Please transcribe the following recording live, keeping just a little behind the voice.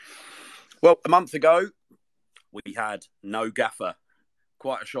Well, a month ago, we had no gaffer.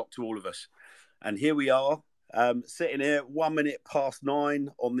 Quite a shock to all of us. And here we are, sitting here 1 minute past 9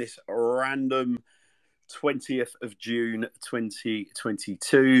 on this random 20th of June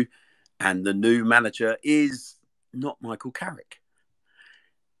 2022. And the new manager is not Michael Carrick.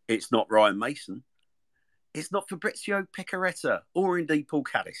 It's not Ryan Mason. It's not Fabrizio Picaretta or indeed Paul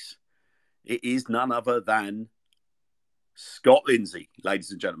Caddis. It is none other than Scott Lindsey,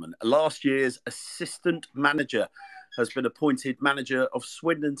 ladies and gentlemen. Last year's assistant manager has been appointed manager of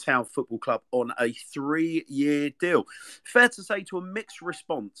Swindon Town Football Club on a 3-year deal. Fair to say, to a mixed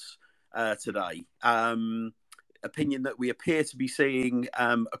response today. Opinion that we appear to be seeing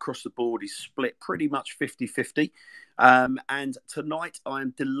across the board is split pretty much 50-50. And tonight I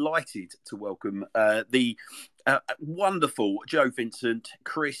am delighted to welcome the wonderful Joe Vincent,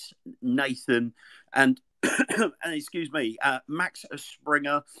 Chris, Nathan, and excuse me, Max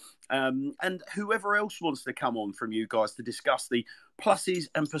Springer, and whoever else wants to come on from you guys to discuss the pluses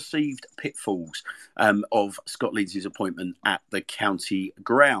and perceived pitfalls of Scott Lindsey's appointment at the county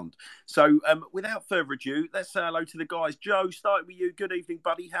ground. So without further ado, let's say hello to the guys. Joe, starting with you. Good evening,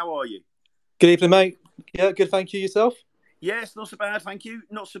 buddy. How are you? Good evening, mate. Yeah, good. Thank you. Yourself? Yes, not so bad. Thank you.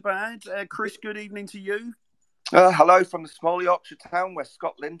 Not so bad. Chris, good evening to you. Hello from the small Yorkshire town where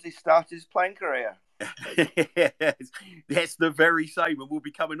Scott Lindsey started his playing career. Yes, that's the very same, and we'll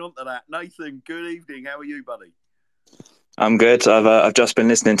be coming on to that. Nathan, good evening. How are you, buddy? I'm good. I've just been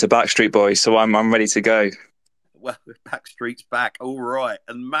listening to Backstreet Boys, so I'm ready to go. Well, Backstreet's back. All right.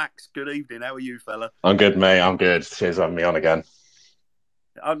 And Max, good evening. How are you, fella? I'm good, mate. I'm good. Cheers for having me on again.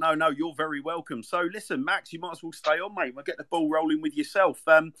 Oh, no, you're very welcome. So, listen, Max, you might as well stay on, mate. We'll get the ball rolling with yourself.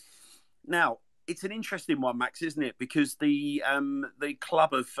 Now, it's an interesting one, Max, isn't it? Because the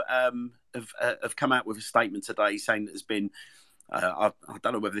club have come out with a statement today saying that there's been, I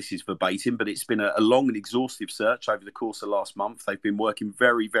don't know whether this is verbatim, but it's been a long and exhaustive search over the course of last month. They've been working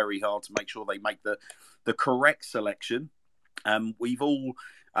very, very hard to make sure they make the correct selection. We've all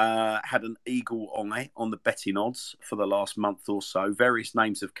had an eagle eye on the betting odds for the last month or so. Various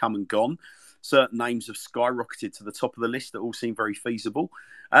names have come and gone. Certain names have skyrocketed to the top of the list that all seem very feasible.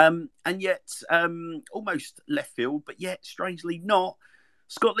 And yet, almost left field, but yet, strangely not.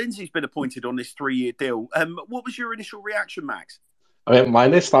 Scott Lindsey's been appointed on this 3-year deal. What was your initial reaction, Max? I mean, my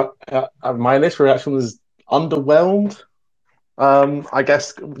initial reaction was underwhelmed. I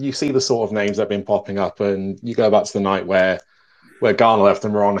guess you see the sort of names that have been popping up, and you go back to the night where Garner left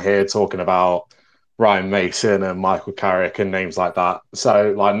and we're on here talking about Ryan Mason and Michael Carrick and names like that.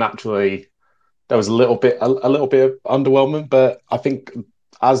 So, like, naturally, there was a little bit of underwhelming, but I think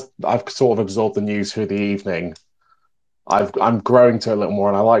as I've sort of absorbed the news through the evening, I'm growing to a little more,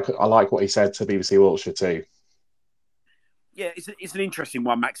 and I like what he said to BBC Wiltshire too. Yeah, it's an interesting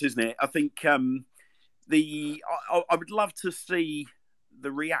one, Max, isn't it? I think I would love to see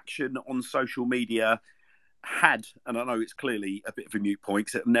the reaction on social media and I know it's clearly a bit of a moot point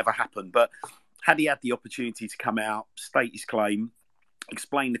because it never happened, but had he had the opportunity to come out, state his claim,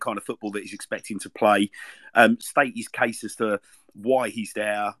 explain the kind of football that he's expecting to play, state his case as to why he's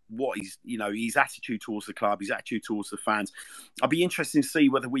there, what his attitude towards the club, his attitude towards the fans. I'd be interested to see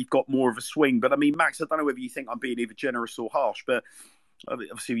whether we've got more of a swing. But I mean, Max, I don't know whether you think I'm being either generous or harsh, but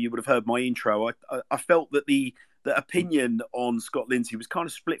obviously you would have heard my intro. I felt that the opinion on Scott Lindsey was kind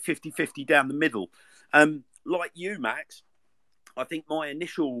of split 50-50 down the middle. Like you, Max, I think my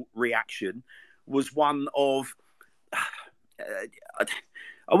initial reaction was one of...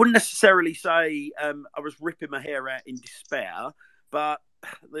 I wouldn't necessarily say I was ripping my hair out in despair, but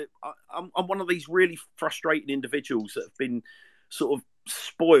I'm one of these really frustrating individuals that have been sort of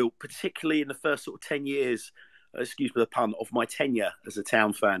spoiled, particularly in the first sort of 10 years, excuse me the pun, of my tenure as a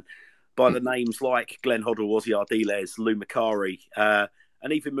Town fan, by the names like Glenn Hoddle, Ozzy Ardiles, Lou Macari,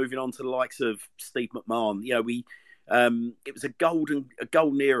 and even moving on to the likes of Steve McMahon. You know, it was a golden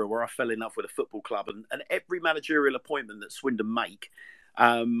era where I fell in love with a football club, and every managerial appointment that Swindon make,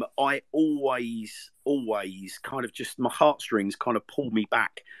 I always kind of just, my heartstrings kind of pull me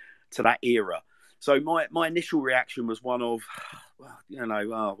back to that era. So my initial reaction was one of,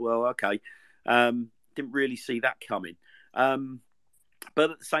 okay, didn't really see that coming.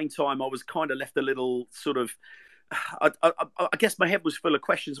 But at the same time, I was kind of left a little sort of, I guess my head was full of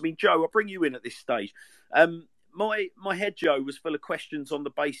questions. I mean, Joe, I'll bring you in at this stage. My head, Joe, was full of questions on the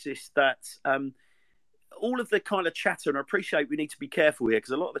basis that all of the kind of chatter, and I appreciate we need to be careful here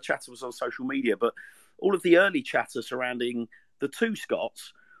because a lot of the chatter was on social media, but all of the early chatter surrounding the two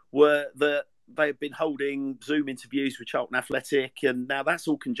Scots were that they had been holding Zoom interviews with Charlton Athletic, and now that's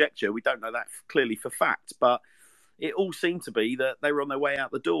all conjecture. We don't know that clearly for fact, but it all seemed to be that they were on their way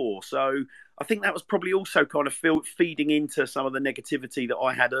out the door. So I think that was probably also kind of feeding into some of the negativity that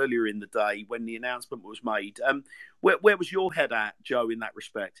I had earlier in the day when the announcement was made. Where was your head at, Joe, in that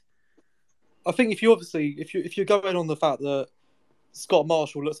respect? I think if you're going on the fact that Scott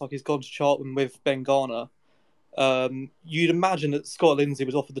Marshall looks like he's gone to Charlton with Ben Garner, you'd imagine that Scott Lindsey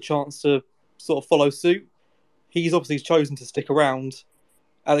was offered the chance to sort of follow suit. He's obviously chosen to stick around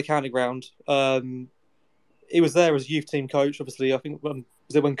at the county ground. He was there as youth team coach, obviously. I think was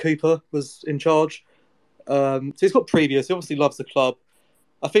it when Cooper was in charge. So he's got previous. He obviously loves the club.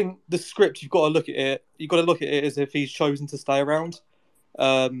 I think the script, you've got to look at it. You've got to look at it as if he's chosen to stay around,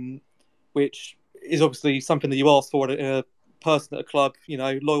 which is obviously something that you ask for in a person at a club. You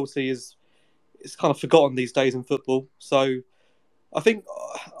know, loyalty is kind of forgotten these days in football. So I think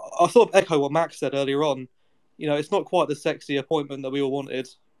I sort of echo what Max said earlier on. You know, it's not quite the sexy appointment that we all wanted,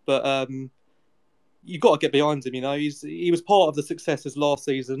 but you've got to get behind him. You know, he was part of the successes last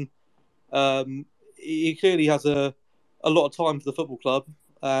season. He clearly has a lot of time for the football club,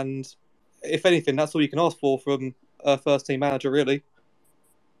 and if anything, that's all you can ask for from a first team manager, really.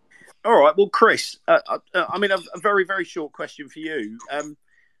 All right, well, Chris, I mean, a very, very short question for you.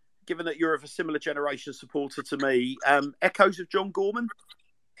 Given that you're of a similar generation supporter to me, echoes of John Gorman?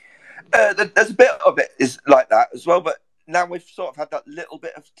 There's a bit of it is like that as well, but now we've sort of had that little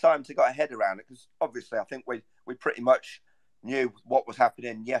bit of time to get our head around it, because obviously I think we pretty much knew what was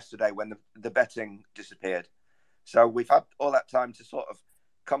happening yesterday when the betting disappeared. So we've had all that time to sort of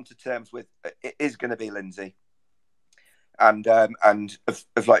come to terms with it is going to be Lindsay. And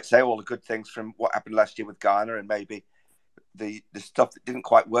of like say all the good things from what happened last year with Garner, and maybe the stuff that didn't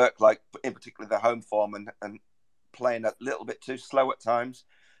quite work, like in particular the home form and playing a little bit too slow at times.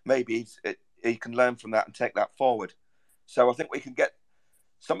 Maybe he can learn from that and take that forward. So I think we can get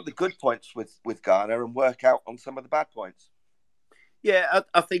some of the good points with Garner and work out on some of the bad points. Yeah,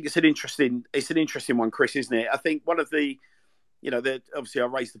 I think it's an interesting one, Chris, isn't it? I think one of the, obviously I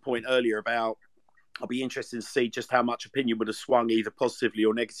raised the point earlier about I'll be interested to see just how much opinion would have swung either positively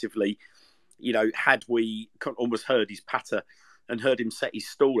or negatively, had we almost heard his patter and heard him set his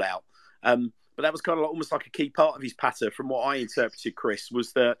stall out. But that was kind of almost like a key part of his patter, from what I interpreted, Chris,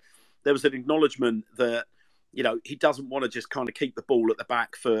 was that there was an acknowledgement that, he doesn't want to just kind of keep the ball at the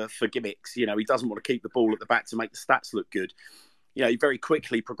back for gimmicks. He doesn't want to keep the ball at the back to make the stats look good. He very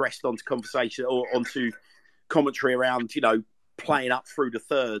quickly progressed onto conversation or onto commentary around, playing up through the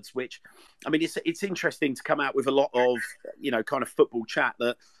thirds, which, I mean, it's interesting to come out with a lot of, kind of football chat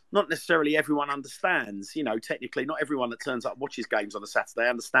that not necessarily everyone understands. Technically, not everyone that turns up and watches games on a Saturday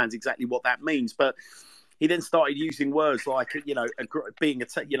understands exactly what that means. But he then started using words like, being,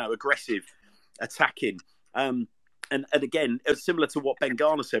 aggressive, attacking. And again, it was similar to what Ben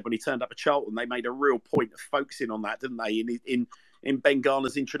Garner said when he turned up at Charlton. They made a real point of focusing on that, didn't they, in Ben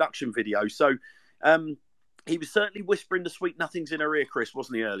Garner's introduction video. So he was certainly whispering the sweet nothings in her ear, Chris,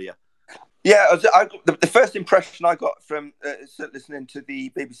 wasn't he, earlier? Yeah, the first impression I got from listening to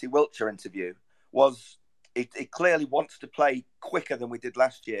the BBC Wiltshire interview was he clearly wants to play quicker than we did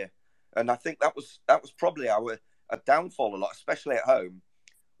last year. And I think that was probably our downfall a lot, especially at home,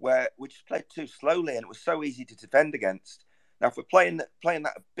 where we just played too slowly and it was so easy to defend against. Now, if we're playing that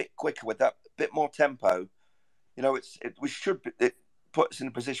a bit quicker with that bit more tempo, it put us in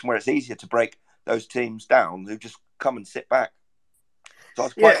a position where it's easier to break those teams down who just come and sit back. So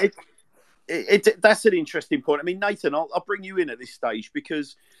that's an interesting point. I mean, Nathan, I'll bring you in at this stage,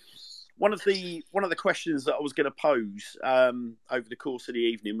 because one of the questions that I was going to pose over the course of the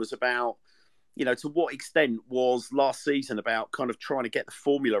evening was about, to what extent was last season about kind of trying to get the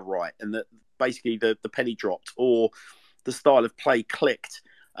formula right, and that basically the penny dropped or the style of play clicked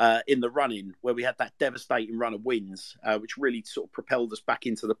in the run-in, where we had that devastating run of wins, which really sort of propelled us back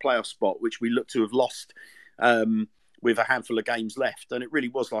into the playoff spot, which we looked to have lost with a handful of games left. And it really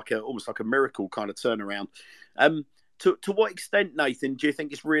was almost like a miracle kind of turnaround. To what extent, Nathan, do you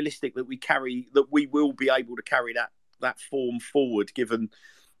think it's realistic that we will be able to carry that form forward, given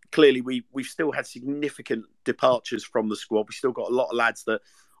clearly we've still had significant departures from the squad? We've still got a lot of lads that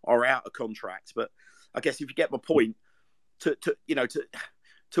are out of contract. But I guess if you get my point, to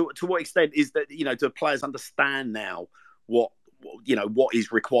what extent is that, do players understand now what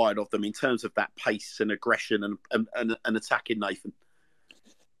is required of them in terms of that pace and aggression and attacking, Nathan?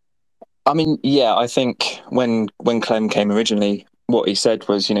 I mean, yeah, I think when Clem came originally, what he said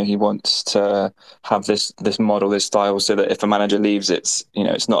was, he wants to have this model, this style, so that if a manager leaves, it's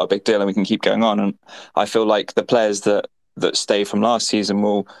not a big deal and we can keep going on. And I feel like the players that stay from last season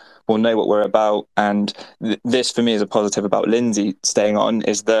will know what we're about. And this for me is a positive about Lindsay staying on,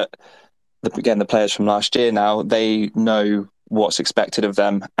 is that the players from last year now, they know what's expected of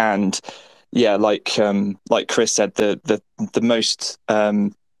them. And yeah, like Chris said, the most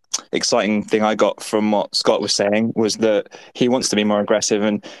exciting thing I got from what Scott was saying was that he wants to be more aggressive,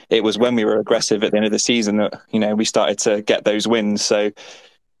 and it was when we were aggressive at the end of the season that we started to get those wins. So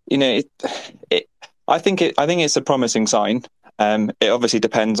I think it's a promising sign. It obviously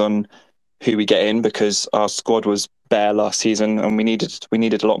depends on who we get in, because our squad was bare last season and we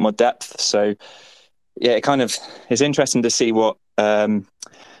needed a lot more depth. So yeah, it kind of is interesting to see what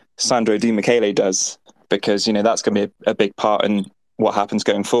Sandro Di Michele does, because that's going to be a big part in what happens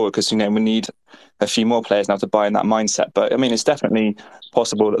going forward, because we need a few more players now to buy in that mindset. But I mean, it's definitely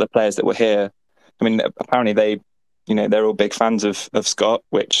possible that the players that were here, I mean, apparently they're all big fans of Scott,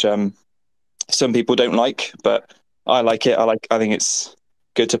 which some people don't like, but I like it. I think it's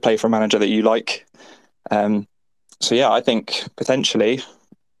good to play for a manager that you like. So yeah, I think potentially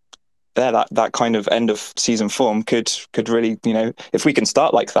that kind of end of season form could really, if we can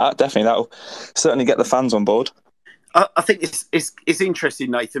start like that, definitely that'll certainly get the fans on board. I think it's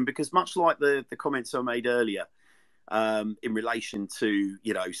interesting, Nathan, because much like the comments I made earlier, in relation to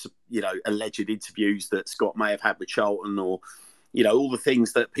alleged interviews that Scott may have had with Charlton, or all the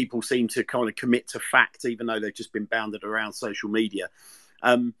things that people seem to kind of commit to fact, even though they've just been bounded around social media.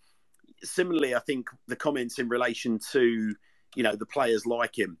 Similarly, I think the comments in relation to the players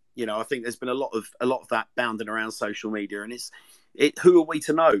like him, I think there's been a lot of that bounding around social media, and who are we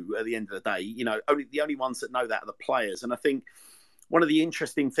to know at the end of the day? The only ones that know that are the players. And I think one of the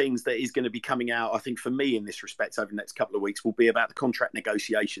interesting things that is going to be coming out, I think, for me in this respect over the next couple of weeks, will be about the contract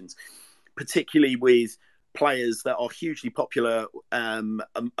negotiations, particularly with players that are hugely popular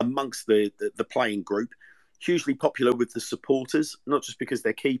amongst the playing group, hugely popular with the supporters, not just because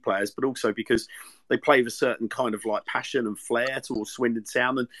they're key players, but also because they play with a certain kind of like passion and flair towards Swindon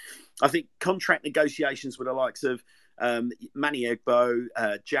Town. And I think contract negotiations with the likes of Manny Egbo,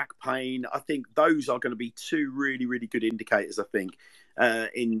 Jack Payne, I think those are going to be two really, really good indicators, I think,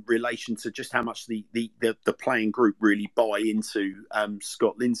 in relation to just how much the playing group really buy into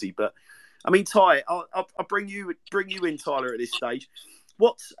Scott Lindsey. But I mean, Ty, I'll bring you in, Tyler, at this stage.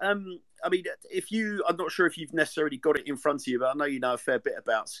 I'm not sure if you've necessarily got it in front of you, but I know you know a fair bit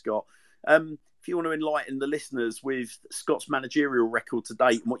about Scott. If you want to enlighten the listeners with Scott's managerial record to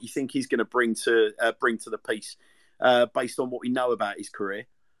date and what you think he's going to bring to the piece, based on what we know about his career.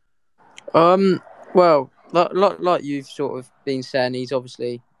 Well, like you've sort of been saying, he's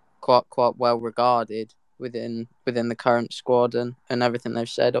obviously quite well regarded within the current squad and everything they've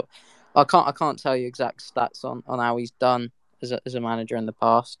said. I can't tell you exact stats on how he's done as a manager in the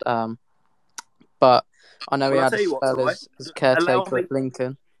past. But I know he had a spell as caretaker at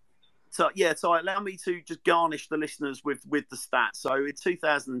Lincoln. So allow me to just garnish the listeners with the stats. So in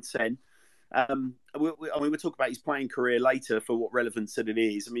 2010, we'll talk about his playing career later for what relevance that it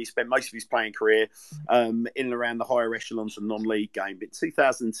is. I mean, he spent most of his playing career in and around the higher echelons of non-league game. But in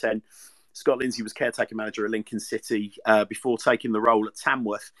 2010, Scott Lindsey was caretaker manager at Lincoln City before taking the role at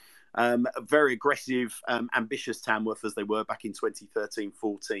Tamworth. A very aggressive, ambitious Tamworth as they were back in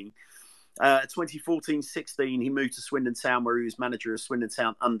 2013-14. 2014-16, he moved to Swindon Town, where he was manager of Swindon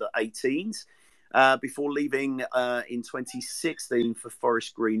Town under-18s, before leaving in 2016 for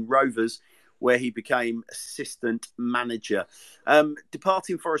Forest Green Rovers, where he became assistant manager.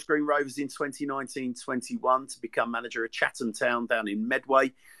 Departing Forest Green Rovers in 2019-21 to become manager of Chatham Town down in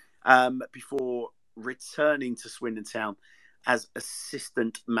Medway, before returning to Swindon Town as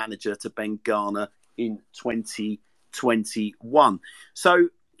assistant manager to Ben Garner in 2021. So,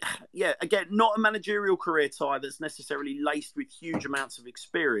 yeah, again, not a managerial career, Ty, that's necessarily laced with huge amounts of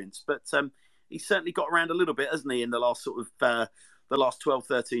experience, but he's certainly got around a little bit, hasn't he, in the last sort of the last 12,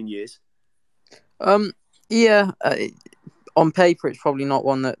 13 years? Yeah. On paper, it's probably not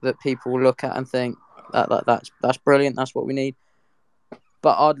one that people will look at and think that's brilliant. That's what we need.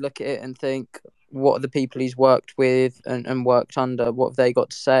 But I'd look at it and think, what are the people he's worked with and worked under? What have they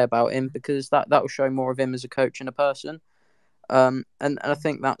got to say about him? Because that will show more of him as a coach and a person. And I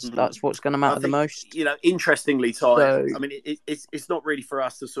think that's what's going to matter the most. Interestingly, Ty, I mean, it's not really for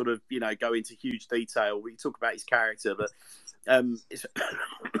us to sort of go into huge detail. We talk about his character, but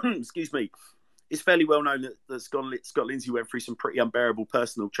excuse me, it's fairly well known that Scott Lindsey went through some pretty unbearable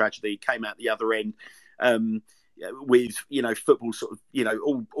personal tragedy. Came out the other end with football sort of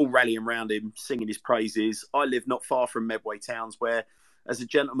all rallying around him, singing his praises. I live not far from Medway Towns, where as a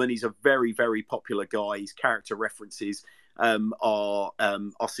gentleman he's a very, very popular guy. His character references are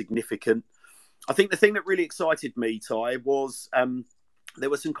significant. I think the thing that really excited me, Ty, was there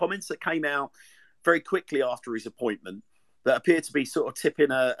were some comments that came out very quickly after his appointment that appeared to be sort of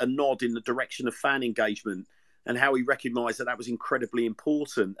tipping a nod in the direction of fan engagement, and how he recognised that was incredibly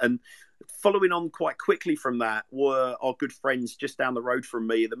important. And following on quite quickly from that were our good friends just down the road from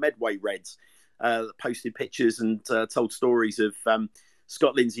me, the Medway Reds, that posted pictures and told stories of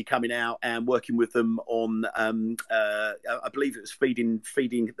Scott Lindsey coming out and working with them on, I believe it was feeding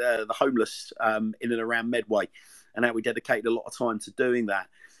the homeless in and around Medway, and how we dedicated a lot of time to doing that.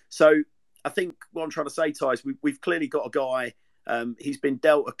 So I think what I'm trying to say, Ty, is we've clearly got a guy. He's been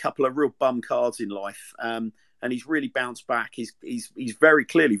dealt a couple of real bum cards in life, and he's really bounced back. He's very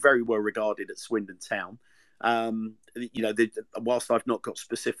clearly very well regarded at Swindon Town. Whilst I've not got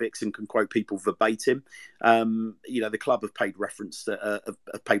specifics and can quote people verbatim, the club have paid reference to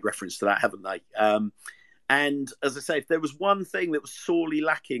that, haven't they? And as I say, if there was one thing that was sorely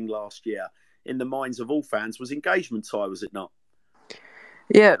lacking last year in the minds of all fans, was engagement. Ty, was it not?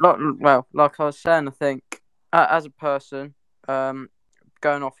 Yeah, like I was saying, I think as a person, going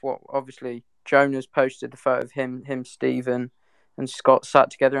off what obviously Jonah's posted the photo of him, Stephen, and Scott sat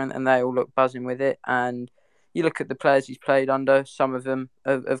together, and they all look buzzing with it. And you look at the players he's played under; some of them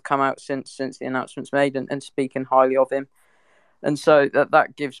have come out since the announcement's made and speaking highly of him, and so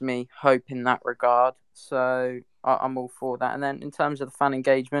that gives me hope in that regard. So I'm all for that. And then in terms of the fan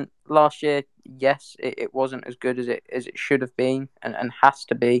engagement, last year, yes, it wasn't as good as it should have been and has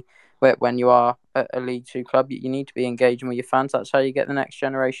to be. When you are a League Two club, you need to be engaging with your fans. That's how you get the next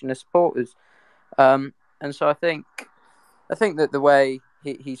generation of supporters. And so I think that the way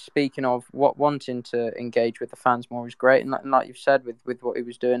he's speaking of wanting to engage with the fans more is great. And like you've said, with what he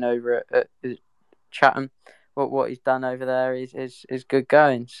was doing over at Chatham, what he's done over there is good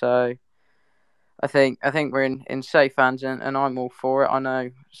going. So I think we're in safe hands, and I'm all for it. I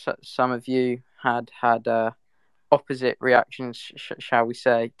know some of you had opposite reactions, shall we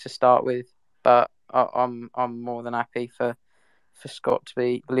say, to start with, but I'm more than happy for Scott to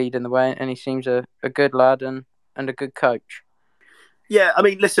be leading the way, and he seems a good lad and a good coach. Yeah, I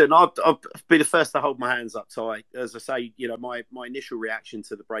mean, listen, I've been the first to hold my hands up, Ty. As I say, my initial reaction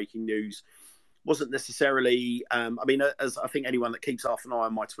to the breaking news wasn't necessarily. As I think anyone that keeps half an eye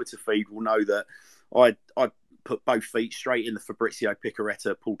on my Twitter feed will know that I put both feet straight in the Fabrizio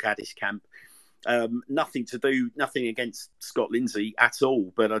Picaretta, Paul Caddis camp. Nothing against Scott Lindsey at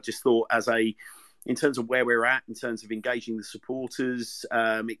all, but I just thought in terms of where we're at, in terms of engaging the supporters,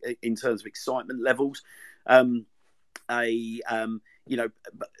 in terms of excitement levels, a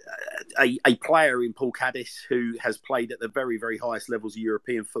player in Paul Caddis who has played at the very, very highest levels of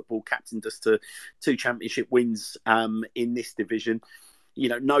European football, captained us to 2 championship wins in this division,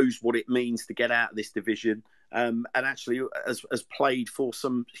 knows what it means to get out of this division, and actually has played for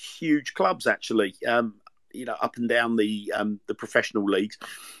some huge clubs, actually, up and down the professional leagues.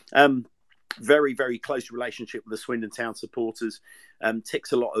 Very, very close relationship with the Swindon Town supporters.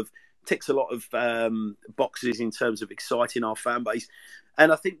 Ticks a lot of boxes in terms of exciting our fan base.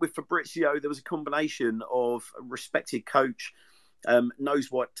 And I think with Fabrizio, there was a combination of a respected coach, knows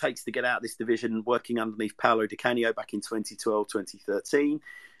what it takes to get out of this division, working underneath Paolo Di Canio back in 2012, 2013,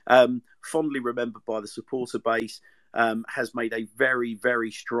 fondly remembered by the supporter base, has made a very,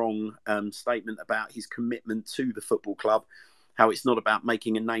 very strong statement about his commitment to the football club, how it's not about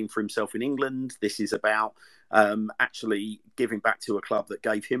making a name for himself in England. This is about actually giving back to a club that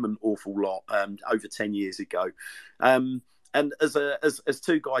gave him an awful lot over 10 years ago. And as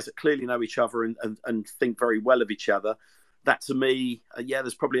two guys that clearly know each other and think very well of each other, that to me,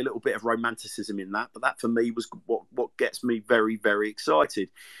 there's probably a little bit of romanticism in that, but that for me was what gets me very, very excited.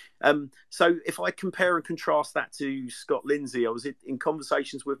 So if I compare and contrast that to Scott Lindsey, I was in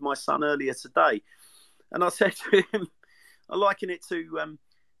conversations with my son earlier today, and I said to him, I liken it to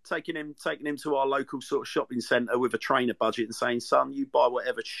taking him to our local sort of shopping centre with a trainer budget and saying, son, you buy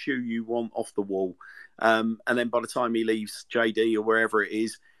whatever shoe you want off the wall. And then by the time he leaves JD or wherever it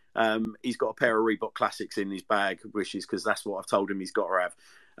is, he's got a pair of Reebok Classics in his bag, which is because that's what I've told him he's got to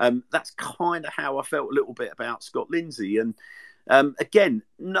have. That's kind of how I felt a little bit about Scott Lindsey. And again,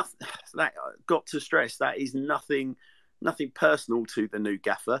 nothing that got to stress, that is nothing personal to the new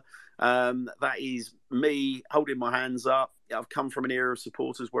gaffer. That is me holding my hands up. I've come from an era of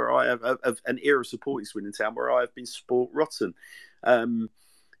supporters where I have an era of supporting Swindon Town where I have been sport rotten.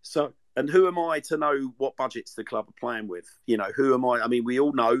 And who am I to know what budgets the club are playing with? Who am I? I mean, we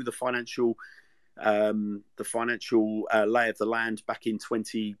all know the financial lay of the land back in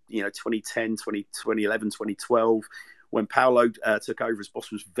 2010, 2011, 2012, when Paolo took over as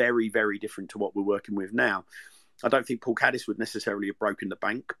boss, was very, very different to what we're working with now. I don't think Paul Caddis would necessarily have broken the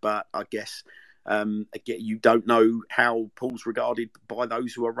bank, but I guess Again, you don't know how Paul's regarded by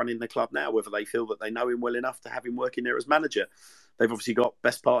those who are running the club now, whether they feel that they know him well enough to have him working there as manager. They've obviously got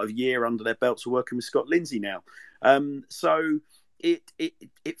best part of a year under their belts of working with Scott Lindsey now. So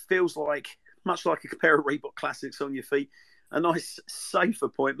it feels like, much like a pair of Reebok Classics on your feet, a nice, safe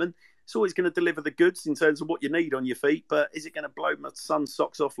appointment. It's always going to deliver the goods in terms of what you need on your feet, but is it going to blow my son's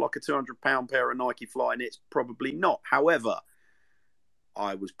socks off like a £200 pair of Nike Fly Knits? Probably not. However,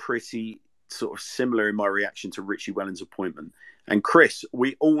 I was pretty sort of similar in my reaction to Richie Wellens' appointment. And Chris,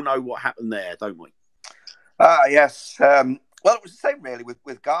 we all know what happened there, don't we? Yes. Well, it was the same really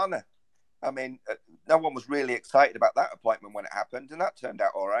with Garner. I mean, no one was really excited about that appointment when it happened, and that turned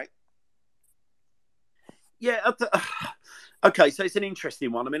out all right. Yeah. Okay, so it's an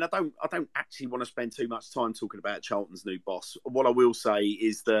interesting one. I mean, I don't actually want to spend too much time talking about Charlton's new boss. What I will say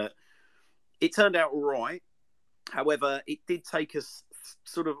is that it turned out all right. However, it did take us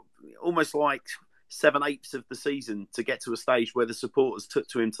sort of almost like 7/8 of the season to get to a stage where the supporters took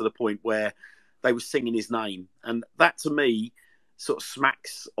to him to the point where they were singing his name. And that, to me, sort of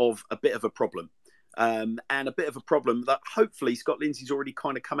smacks of a bit of a problem. And a bit of a problem that hopefully Scott Lindsey's already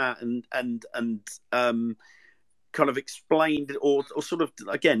kind of come out and kind of explained or sort of,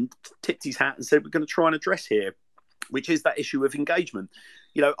 again, tipped his hat and said, we're going to try and address here, which is that issue of engagement.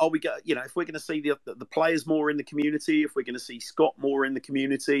 Are we going? If we're going to see the players more in the community, if we're going to see Scott more in the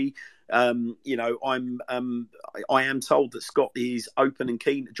community, I am told that Scott is open and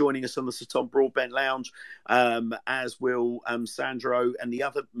keen to joining us on the Sir Tom Broadbent Lounge, as will Sandro and the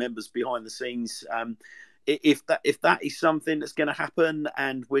other members behind the scenes. If that is something that's going to happen,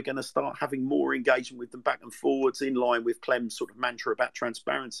 and we're going to start having more engagement with them back and forwards in line with Clem's sort of mantra about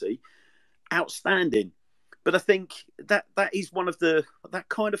transparency, outstanding. But I think that is one of that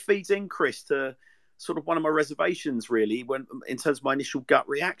kind of feeds in, Chris, to sort of one of my reservations, really, when in terms of my initial gut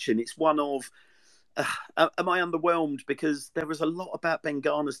reaction. It's one of, am I underwhelmed? Because there was a lot about Ben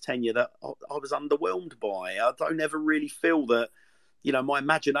Garner's tenure that I was underwhelmed by. I don't ever really feel that, my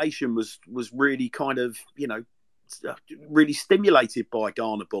imagination was really kind of, really stimulated by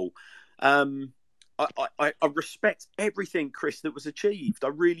Garner Ball. I respect everything, Chris, that was achieved. I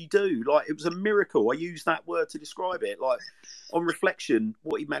really do. Like, it was a miracle. I use that word to describe it. Like, on reflection,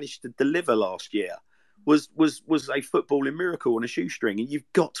 what he managed to deliver last year was a footballing miracle on a shoestring, and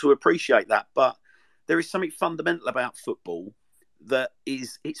you've got to appreciate that. But there is something fundamental about football that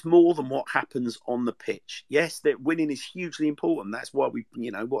it's more than what happens on the pitch. Yes, that winning is hugely important. That's why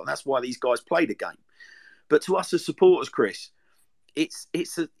that's why these guys play the game. But to us as supporters, Chris, it's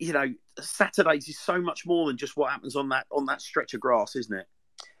Saturdays is so much more than just what happens on that stretch of grass, isn't it?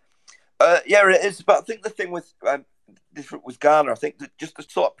 Yeah, it is. But I think the thing with different with Garner, I think that just the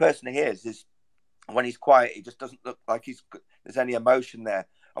sort of person he is when he's quiet, he just doesn't look like there's any emotion there.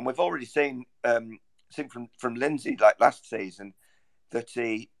 And we've already seen from Lindsey, like last season, that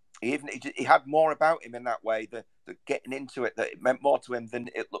he had more about him in that way, that getting into it, that it meant more to him than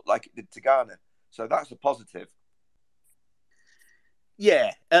it looked like it did to Garner. So that's a positive.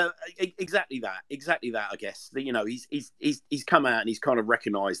 Yeah, exactly that. I guess he's come out and he's kind of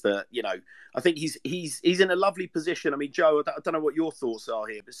recognised that. I think he's in a lovely position. I mean, Joe, I don't know what your thoughts are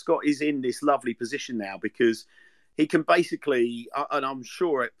here, but Scott is in this lovely position now because he can basically, and I'm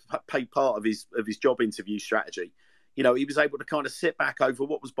sure it paid part of his job interview strategy. He was able to kind of sit back over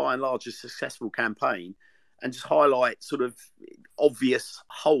what was by and large a successful campaign and just highlight sort of obvious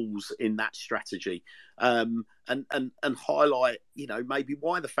holes in that strategy, and highlight, maybe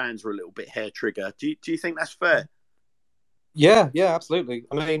why the fans were a little bit hair trigger. Do you think that's fair? Yeah, absolutely.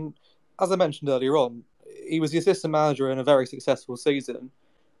 I mean, as I mentioned earlier on, he was the assistant manager in a very successful season,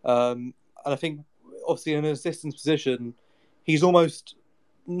 and I think obviously in an assistant's position, he's almost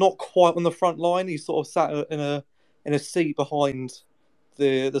not quite on the front line. He's sort of sat in a seat behind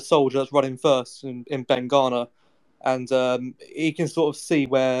the soldier that's running first in Ben Garner, and he can sort of see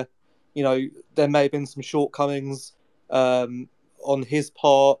where there may have been some shortcomings on his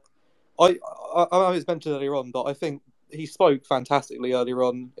part. I know it's mentioned earlier on, but I think he spoke fantastically earlier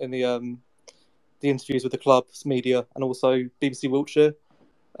on in the interviews with the club's media and also BBC Wiltshire.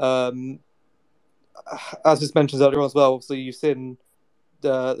 As it's mentioned earlier on as well, obviously you've seen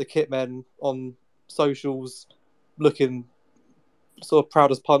the kit men on socials looking sort of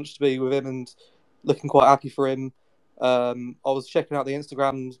proud as punch to be with him and looking quite happy for him. I was checking out the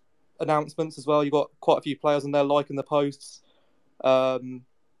Instagram announcements as well. You've got quite a few players on there liking the posts.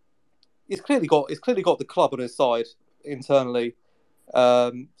 He's clearly got the club on his side internally.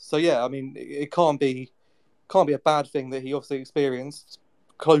 So yeah, I mean, it can't be a bad thing that he obviously experienced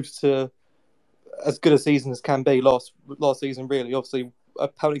close to as good a season as can be last season. Really, obviously a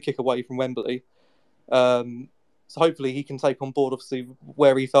penalty kick away from Wembley. So hopefully he can take on board, obviously,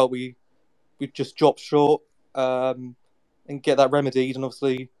 where he felt we just dropped short, and get that remedied, and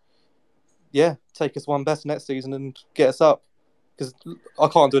obviously, take us one better next season and get us up. Because I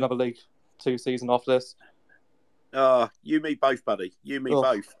can't do another League 2 season after this. You, me, both, buddy. You, me,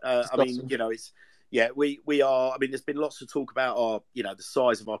 both. I mean, we are. I mean, there's been lots of talk about our, the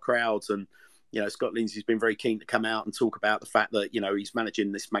size of our crowds, and Scott Lindsey's been very keen to come out and talk about the fact that he's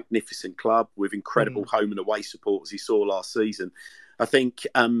managing this magnificent club with incredible home and away support, as he saw last season. I think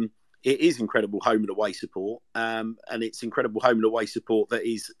it is incredible home and away support, and it's incredible home and away support that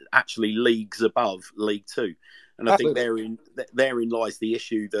is actually leagues above League 2. And I think therein lies the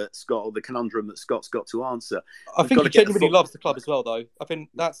issue that Scott, or the conundrum that Scott's got to answer. I think he genuinely loves the club as well, though. I think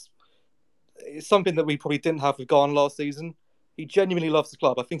it's something that we probably didn't have with Garner last season. He genuinely loves the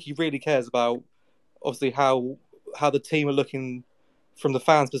club. I think he really cares about, obviously, how the team are looking from the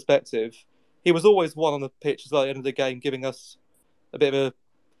fans' perspective. He was always one on the pitch as well at the end of the game, giving us a bit of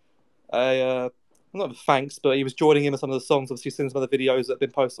not a thanks, but he was joining in with some of the songs. Obviously, seen some of the videos that have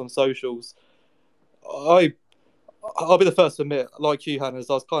been posted on socials. I'll be the first to admit, like you, Hannah,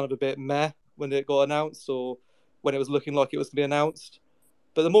 I was kind of a bit meh when it got announced, or when it was looking like it was going to be announced.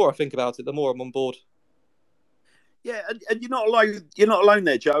 But the more I think about it, the more I'm on board. Yeah, and you're not alone. You're not alone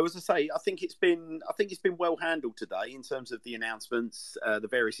there, Joe. As I say, I think it's been well handled today in terms of the announcements, the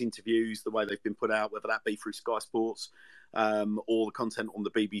various interviews, the way they've been put out, whether that be through Sky Sports or the content on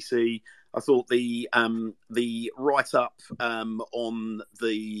the BBC. I thought the write up on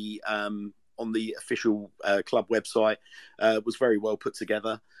the official club website was very well put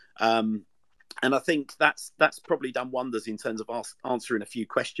together. And I think that's probably done wonders in terms of answering a few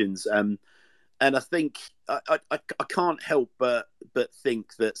questions. And I think I can't help but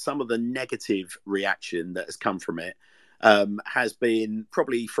think that some of the negative reaction that has come from it has been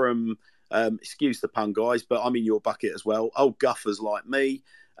probably from, excuse the pun, guys, but I'm in your bucket as well, old guffers like me,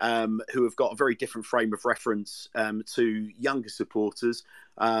 who have got a very different frame of reference to younger supporters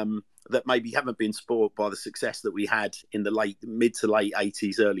that maybe haven't been spoiled by the success that we had in the mid to late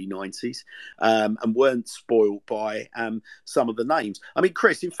 80s, early 90s, and weren't spoiled by some of the names. I mean,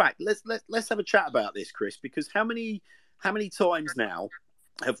 Chris, in fact, let's have a chat about this, Chris, because how many times now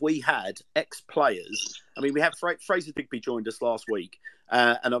have we had ex-players? I mean, we had Fraser Digby joined us last week,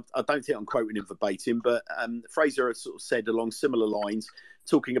 and I don't think I'm quoting him verbatim, but Fraser has sort of said along similar lines,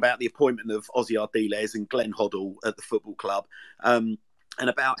 talking about the appointment of Ozzy Ardiles and Glenn Hoddle at the football club, and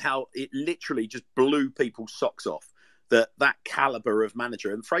about how it literally just blew people's socks off, that calibre of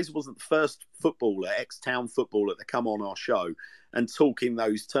manager. And Fraser wasn't the first ex-town footballer to come on our show and talk in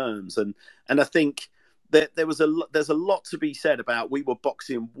those terms. And I think that there's a lot to be said about we were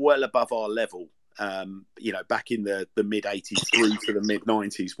boxing well above our level, back in the mid 80s through to the mid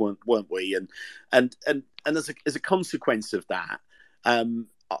 90s, weren't we? And as a consequence of that,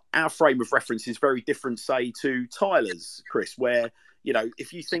 our frame of reference is very different, say, to Tyler's, Chris, where,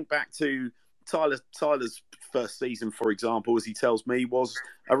 if you think back to Tyler's first season, for example, as he tells me, was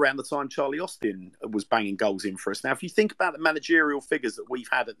around the time Charlie Austin was banging goals in for us. Now, if you think about the managerial figures that we've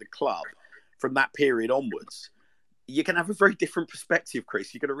had at the club from that period onwards, you're going to have a very different perspective,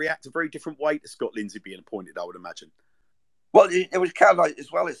 Chris. You're going to react a very different way to Scott Lindsey being appointed, I would imagine. Well, it was kind of like,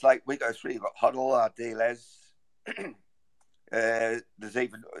 as well, it's like we go through, you've got Huddle, Ardiles, there's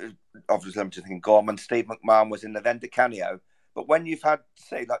even, obviously, I'm just thinking Gorman, Steve McMahon was in there, then DeCanio. But when you've had,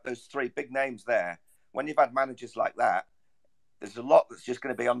 say, like those three big names there, when you've had managers like that, there's a lot that's just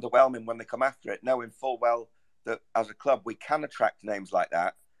going to be underwhelming when they come after it, knowing full well that as a club we can attract names like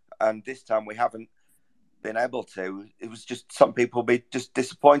that. And this time we haven't been able to. It was just, some people be just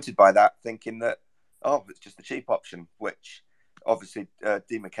disappointed by that, thinking that, it's just the cheap option, which obviously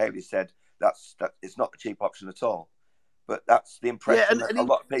Dean McKaylee said that it's not the cheap option at all. But that's the impression that a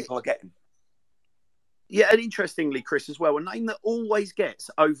lot of people are getting. Yeah, and interestingly, Chris, as well, a name that always gets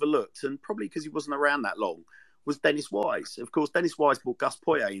overlooked, and probably because he wasn't around that long, was Dennis Wise. Of course, Dennis Wise brought Gus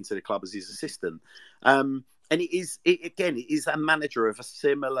Poyet into the club as his assistant. And it is a manager of a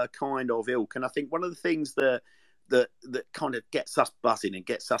similar kind of ilk. And I think one of the things that kind of gets us buzzing and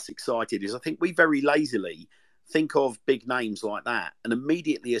gets us excited is I think we very lazily think of big names like that and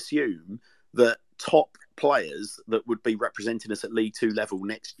immediately assume that top players that would be representing us at League 2 level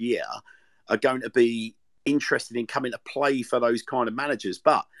next year are going to be interested in coming to play for those kind of managers.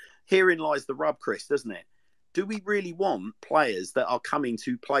 But herein lies the rub, Chris, doesn't it? Do we really want players that are coming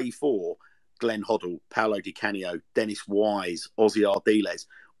to play for Glenn Hoddle, Paolo Di Canio, Dennis Wise, Ozzy Ardiles?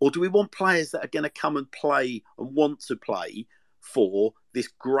 Or do we want players that are going to come and play and want to play for this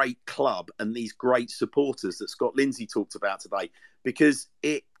great club and these great supporters that Scott Lindsey talked about today? Because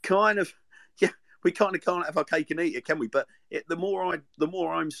it kind of, we kind of can't have our cake and eat it, can we? But the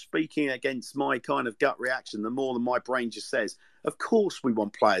more I'm speaking against my kind of gut reaction, the more my brain just says, of course we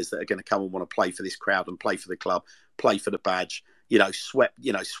want players that are going to come and want to play for this crowd and play for the club, play for the badge,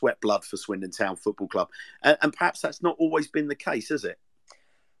 sweat blood for Swindon Town Football Club, and perhaps that's not always been the case, is it?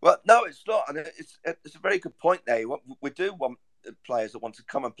 Well, no, it's not, and it's a very good point there. We do want players that want to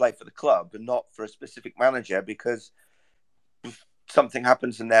come and play for the club and not for a specific manager, because if something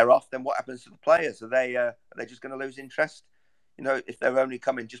happens and they're off, then what happens to the players? Are they just going to lose interest? If they're only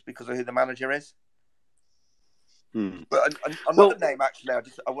coming just because of who the manager is. But another name, actually,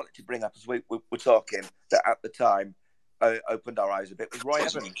 I wanted to bring up as we were talking, that at the time opened our eyes a bit, was Roy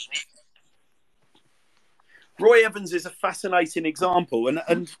Evans. Roy Evans is a fascinating example,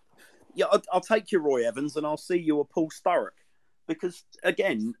 and yeah, I'll take you Roy Evans, and I'll see you a Paul Sturrock, because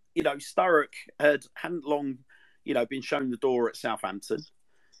again, Sturrock hadn't long, been shown the door at Southampton,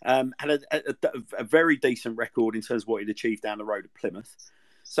 had a very decent record in terms of what he'd achieved down the road at Plymouth.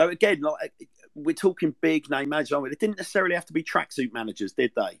 So again, we're talking big name managers, aren't we? They didn't necessarily have to be tracksuit managers,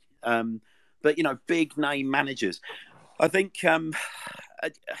 did they? But big name managers. I think I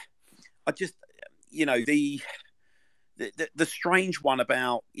just the strange one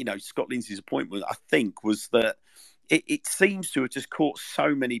about Scott Lindsey's appointment, I think, was that it seems to have just caught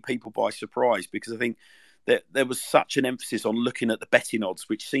so many people by surprise, because I think that there was such an emphasis on looking at the betting odds,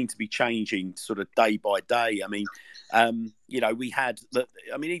 which seem to be changing sort of day by day. I mean, we had that.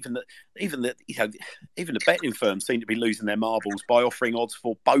 I mean, even the betting firms seem to be losing their marbles by offering odds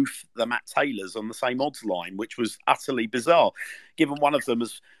for both the Matt Taylors on the same odds line, which was utterly bizarre, given one of them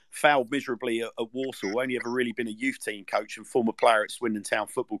has failed miserably at Walsall, only ever really been a youth team coach and former player at Swindon Town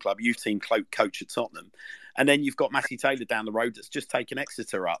Football Club, youth team coach at Tottenham. And then you've got Matty Taylor down the road that's just taken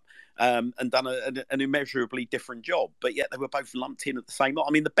Exeter up and done an immeasurably different job. But yet they were both lumped in at the same time.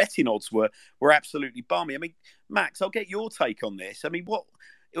 I mean, the betting odds were absolutely balmy. I mean, Max, I'll get your take on this. I mean, what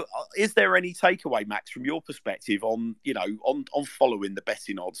is there any takeaway, Max, from your perspective on following the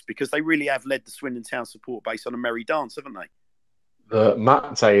betting odds? Because they really have led the Swindon Town support base on a merry dance, haven't they? Both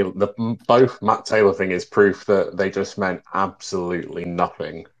Matt Taylor thing is proof that they just meant absolutely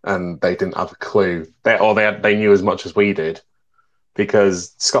nothing, and they didn't have a clue. They knew as much as we did,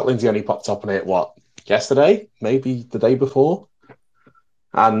 because Scott Lindsey only popped up on it yesterday, maybe the day before,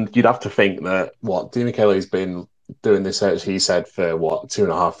 and you'd have to think that Di Michele's been doing this, as he said, for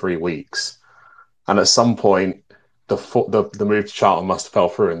 2.5, 3 weeks, and at some point the move to Charlton must have fell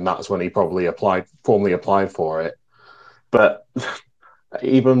through, and that's when he probably formally applied for it. But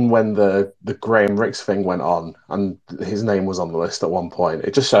even when the Graham Ricks thing went on, and his name was on the list at one point,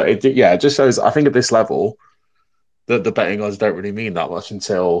 it just shows. I think at this level, that the betting odds don't really mean that much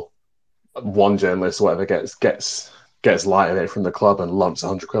until one journalist or whatever gets light of it from the club and lumps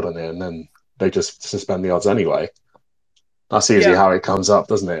 100 quid on it, and then they just suspend the odds anyway. That's usually how it comes up,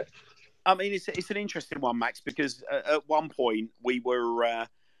 doesn't it? I mean, it's an interesting one, Max, because at one point we were.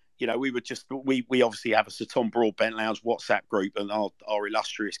 We obviously have a Sir Tom Broadbent Lounge WhatsApp group, and our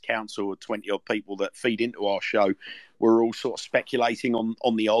illustrious council of 20-odd people that feed into our show were all sort of speculating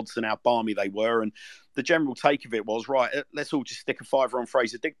on the odds and how balmy they were. And the general take of it was, right, let's all just stick a fiver on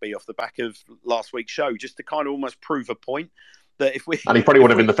Fraser Digby off the back of last week's show, just to kind of almost prove a point. That and he probably would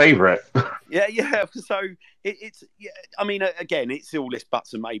have been the favourite. Yeah. So it's. I mean, again, it's all this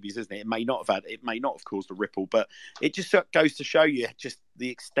buts and maybes, isn't it? It may not have caused a ripple, but it just goes to show you just the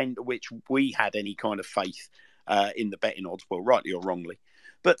extent to which we had any kind of faith in the betting odds, well, rightly or wrongly.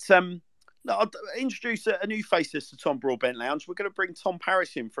 But I'll introduce a new face to Tom Broadbent Lounge. We're going to bring Tom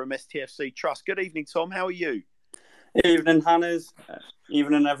Paris in from STFC Trust. Good evening, Tom. How are you? Evening, Hannahs.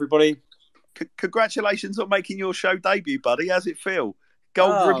 Evening, everybody. Congratulations on making your show debut, buddy. How's it feel?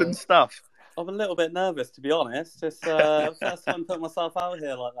 Gold ribbon stuff. I'm a little bit nervous, to be honest. It's first time putting myself out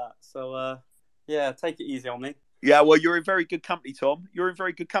here like that. So, take it easy on me. Yeah, well, you're in very good company, Tom. You're in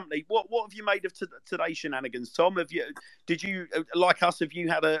very good company. What have you made of today's shenanigans, Tom? Did you, like us, have you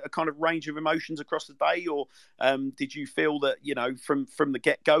had a kind of range of emotions across the day, or did you feel that, from the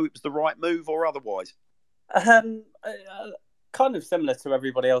get-go it was the right move, or otherwise? Kind of similar to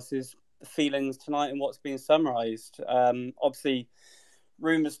everybody else's feelings tonight and what's been summarised. Obviously,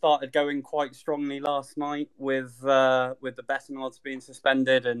 rumours started going quite strongly last night with the betting odds being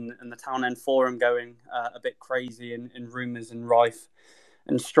suspended and the Town End Forum going a bit crazy in rumours and rife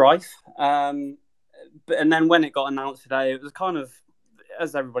and strife. And then when it got announced today, it was kind of,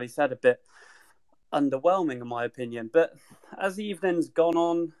 as everybody said, a bit underwhelming in my opinion. But as the evening's gone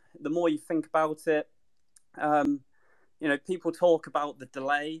on, the more you think about it, people talk about the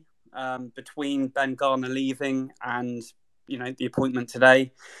delay between Ben Garner leaving and the appointment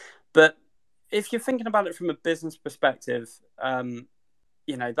today, but if you're thinking about it from a business perspective,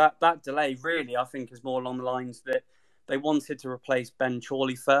 that delay really, I think, is more along the lines that they wanted to replace Ben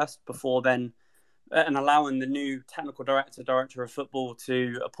Chorley first before then, and allowing the new technical director of football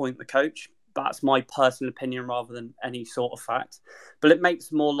to appoint the coach. That's my personal opinion rather than any sort of fact, but it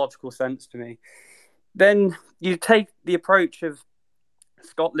makes more logical sense to me. Then you take the approach of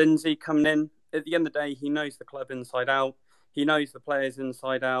Scott Lindsey coming in. At the end of the day, he knows the club inside out. He knows the players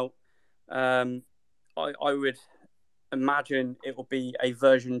inside out. I would imagine it will be a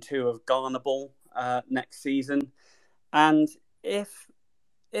version 2 of Ghana Ball next season. And if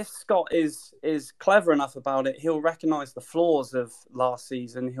Scott is clever enough about it, he'll recognise the flaws of last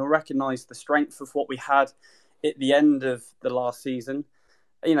season. He'll recognise the strength of what we had at the end of the last season.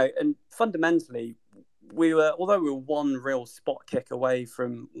 And fundamentally, although we were one real spot kick away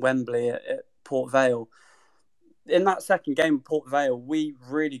from Wembley at Port Vale, in that second game at Port Vale, we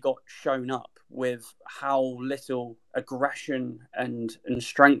really got shown up with how little aggression and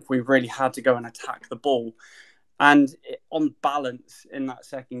strength we really had to go and attack the ball. And on balance, in that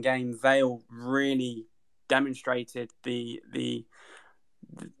second game, Vale really demonstrated the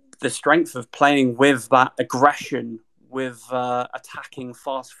strength of playing with that aggression, with attacking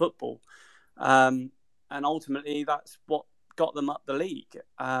fast football. And ultimately, that's what got them up the league.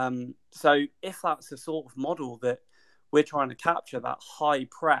 So if that's the sort of model that we're trying to capture, that high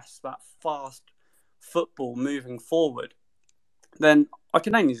press, that fast football moving forward, then I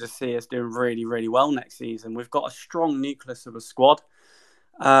can only just see us doing really, really well next season. We've got a strong nucleus of a squad.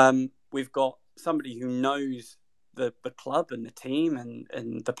 We've got somebody who knows the club and the team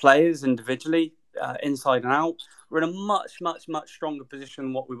and the players individually, inside and out. We're in a much, much, much stronger position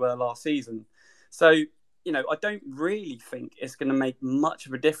than what we were last season. So, I don't really think it's going to make much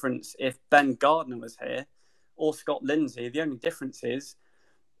of a difference if Ben Gardner was here or Scott Lindsey. The only difference is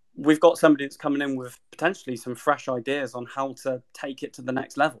we've got somebody that's coming in with potentially some fresh ideas on how to take it to the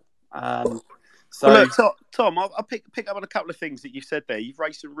next level. Well, look, Tom, I'll pick up on a couple of things that you said there. You've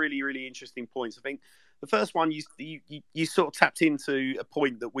raised some really, really interesting points. I think the first one, you sort of tapped into a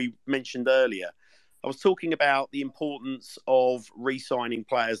point that we mentioned earlier. I was talking about the importance of re-signing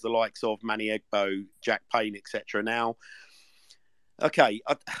players, the likes of Manny Egbo, Jack Payne, etc. Now, okay,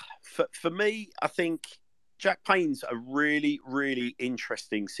 for me, I think Jack Payne's a really, really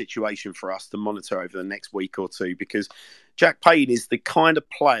interesting situation for us to monitor over the next week or two, because Jack Payne is the kind of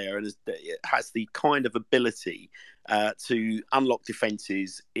player and has the kind of ability to unlock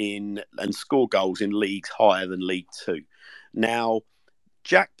defences and score goals in leagues higher than League Two. Now,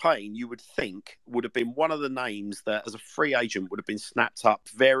 Jack Payne, you would think, would have been one of the names that, as a free agent, would have been snapped up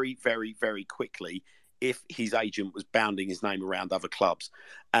very, very, very quickly if his agent was bounding his name around other clubs.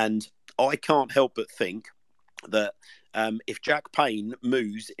 And I can't help but think that if Jack Payne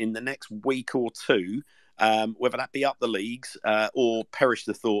moves in the next week or two, whether that be up the leagues or perish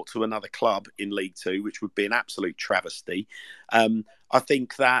the thought to another club in League Two, which would be an absolute travesty, I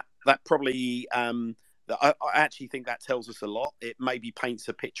think that probably... I actually think that tells us a lot. It maybe paints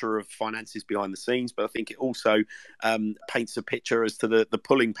a picture of finances behind the scenes, but I think it also paints a picture as to the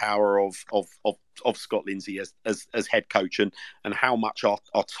pulling power of Scott Lindsey as head coach and how much our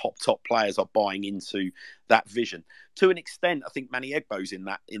top players are buying into that vision. To an extent, I think Manny Egbo's in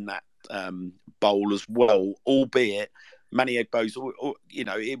that bowl as well, albeit Manny Egbo's,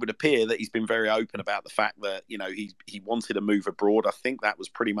 it would appear that he's been very open about the fact that, he wanted to move abroad. I think that was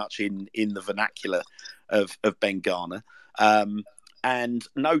pretty much in the vernacular of Ben Garner. And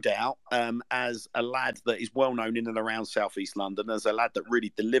no doubt, as a lad that is well known in and around South East London, as a lad that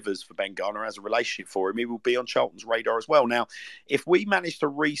really delivers for Ben Garner, as a relationship for him, he will be on Charlton's radar as well. Now, if we manage to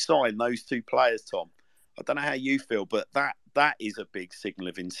re-sign those two players, Tom, I don't know how you feel, but that is a big signal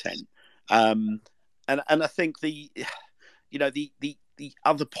of intent. And I think the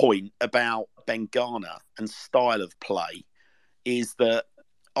other point about Ben Garner and style of play is that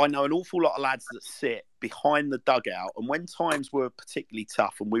I know an awful lot of lads that sit behind the dugout, and when times were particularly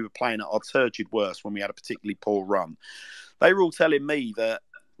tough and we were playing at our turgid worst, when we had a particularly poor run, they were all telling me that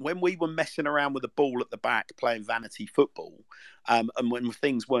when we were messing around with the ball at the back, playing vanity football, and when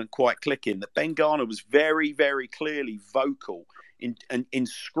things weren't quite clicking, that Ben Garner was very, very clearly vocal in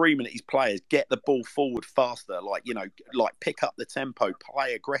screaming at his players, get the ball forward faster, like pick up the tempo,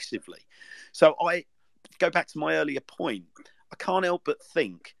 play aggressively. So I go back to my earlier point. I can't help but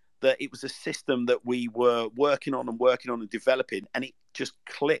think that it was a system that we were working on and developing, and it just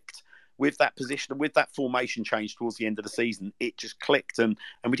clicked with that position, with that formation change towards the end of the season. It just clicked, and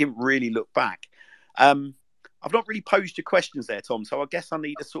we didn't really look back. I've not really posed your questions there, Tom, so I guess I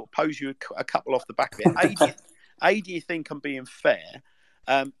need to sort of pose you a couple off the back of it. A, do you think I'm being fair?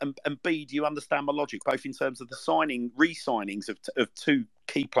 And B, do you understand my logic, both in terms of the re-signings of two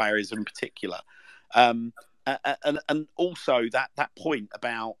key players in particular, and also that point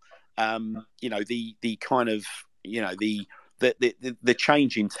about the kind of the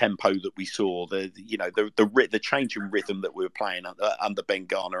change in tempo that we saw, the change in rhythm that we were playing under Ben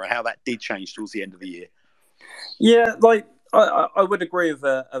Garner, and how that did change towards the end of the year. Yeah, I would agree with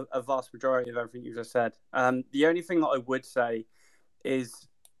a vast majority of everything you just said. The only thing that I would say is,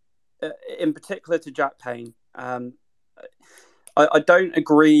 in particular to Jack Payne, I don't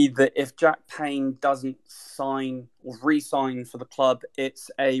agree that if Jack Payne doesn't sign or re-sign for the club, it's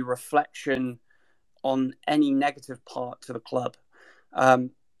a reflection on any negative part to the club.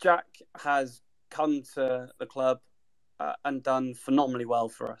 Jack has come to the club and done phenomenally well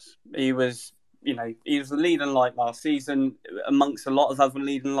for us. He was the leading light last season amongst a lot of other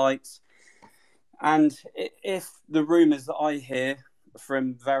leading lights. And if the rumours that I hear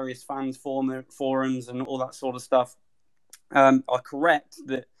from various fans forums and all that sort of stuff are correct,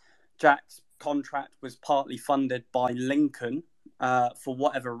 that Jack's contract was partly funded by Lincoln for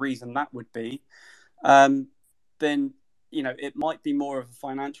whatever reason that would be, then it might be more of a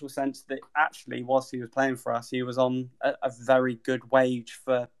financial sense that actually, whilst he was playing for us, he was on a very good wage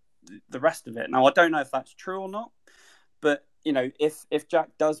for the rest of it. Now, I don't know if that's true or not, but if Jack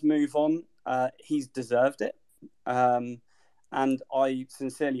does move on, he's deserved it, and I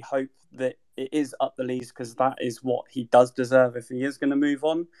sincerely hope that it is up the leagues, because that is what he does deserve if he is going to move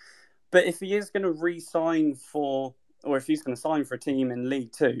on. But if he is going to re-sign or if he's going to sign for a team in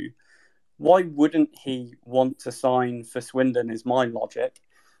League Two, why wouldn't he want to sign for Swindon is my logic.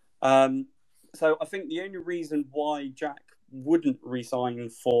 So I think the only reason why Jack wouldn't re-sign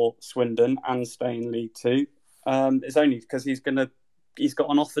for Swindon and stay in League Two is only because he's got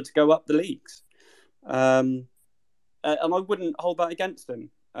an offer to go up the leagues. And I wouldn't hold that against him.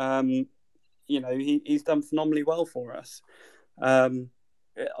 He's done phenomenally well for us.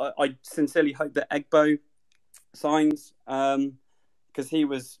 I sincerely hope that Egbo signs, because he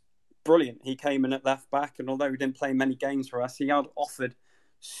was brilliant. He came in at left back, and although he didn't play many games for us, he had offered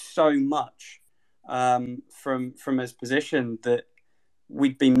so much from his position that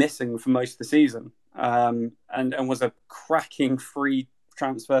we'd been missing for most of the season, and was a cracking free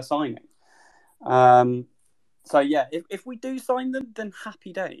transfer signing. So yeah, if we do sign them, then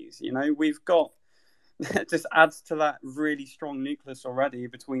happy days. We've got it just adds to that really strong nucleus already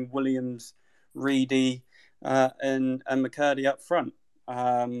between Williams, Reedy, and McCurdy up front.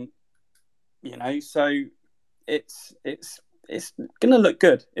 So it's going to look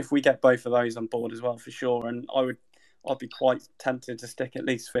good if we get both of those on board as well, for sure. And I'd be quite tempted to stick at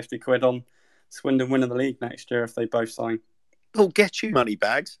least 50 quid on Swindon winning the league next year if they both sign. I'll get you money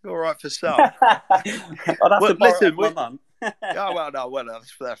bags. All right for some. I'd have to borrow it from my mum.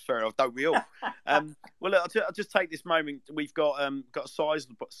 That's fair enough. Don't we all? Look, I'll just take this moment. We've got a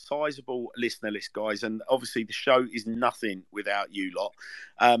sizable listener list, guys, and obviously the show is nothing without you lot.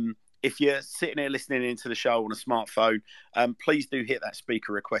 If you're sitting here listening into the show on a smartphone, please do hit that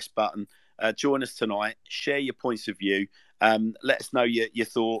speaker request button. Join us tonight. Share your points of view. Let us know your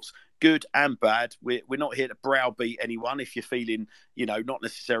thoughts, good and bad. We're not here to browbeat anyone. If you're feeling, not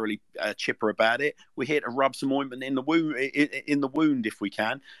necessarily chipper about it, we're here to rub some ointment in the wound if we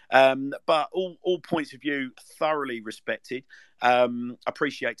can. But all points of view thoroughly respected.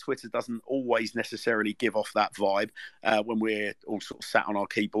 Appreciate Twitter doesn't always necessarily give off that vibe when we're all sort of sat on our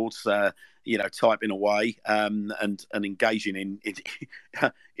keyboards, typing away and engaging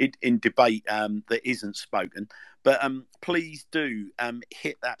in debate that isn't spoken. But please do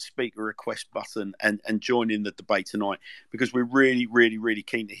hit that speaker request button and join in the debate tonight, because we're really, really, really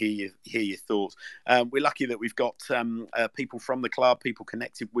keen to hear your thoughts. We're lucky that we've got people from the club, people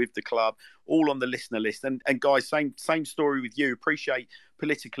connected with the club, all on the listener list. And guys, same story with you. Appreciate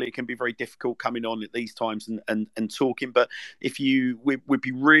politically it can be very difficult coming on at these times and talking. But if we'd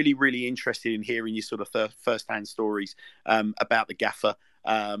be really, really interested in hearing your sort of first-hand stories about the gaffer.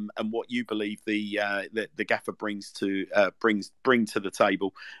 And what you believe the gaffer brings to the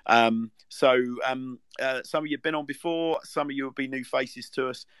table. Some of you have been on before, some of you will be new faces to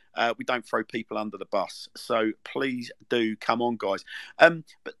us. We don't throw people under the bus, so please do come on, guys.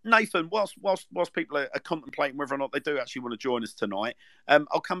 But Nathan, whilst people are contemplating whether or not they do actually want to join us tonight,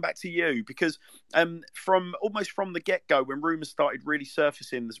 I'll come back to you, because from the get-go, when rumours started really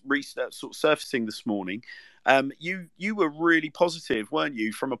surfacing this morning, you were really positive, weren't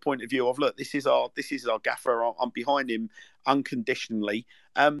you, from a point of view of, look, this is our gaffer, I'm behind him unconditionally.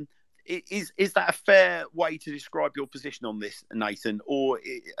 Is that a fair way to describe your position on this, Nathan? Or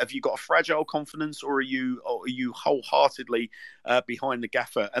have you got a fragile confidence, or are you wholeheartedly behind the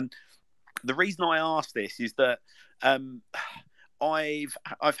gaffer? And the reason I ask this is that I've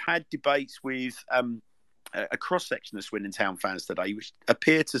had debates with a cross section of Swindon Town fans today, which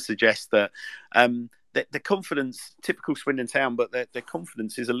appear to suggest that the confidence, typical Swindon Town, but their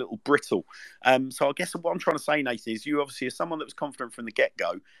confidence is a little brittle. So I guess what I'm trying to say, Nathan, is you obviously are someone that was confident from the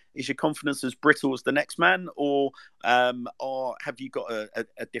get-go. Is your confidence as brittle as the next man, or have you got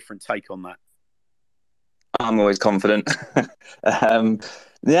a different take on that? I'm always confident.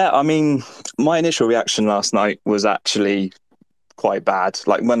 Yeah, I mean, my initial reaction last night was actually quite bad.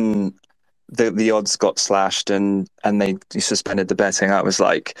 Like when the odds got slashed and they suspended the betting, I was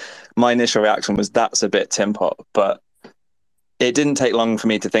like, my initial reaction was, that's a bit tin pot. But it didn't take long for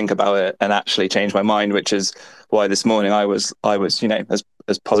me to think about it and actually change my mind, which is why this morning I was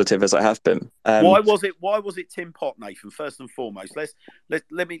as positive as I have been. Why was it tin pot, Nathan? First and foremost,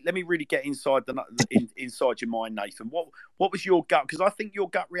 let me really get inside inside your mind, Nathan. What was your gut? Because I think your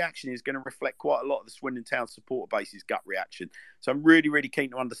gut reaction is going to reflect quite a lot of the Swindon Town supporter base's gut reaction. So I'm really, really keen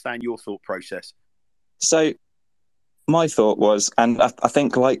to understand your thought process. So my thought was, and I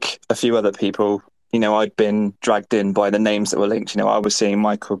think like a few other people, I'd been dragged in by the names that were linked. I was seeing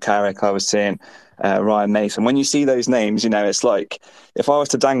Michael Carrick, I was seeing Ryan Mason. When you see those names, it's like if I was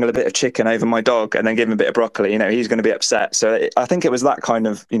to dangle a bit of chicken over my dog and then give him a bit of broccoli, he's going to be upset. So I think it was that kind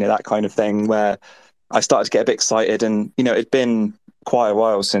of thing where I started to get a bit excited, and it'd been quite a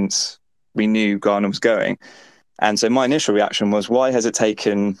while since we knew Garner was going, and so my initial reaction was, why has it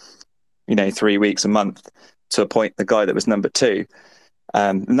taken 3 weeks, a month to appoint the guy that was number 2?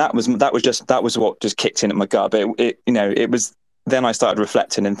 And that was what just kicked in at my gut. But it was then I started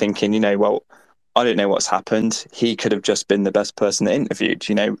reflecting and thinking, well, I don't know what's happened. He could have just been the best person that interviewed.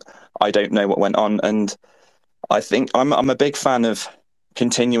 I don't know what went on, and I think I'm a big fan of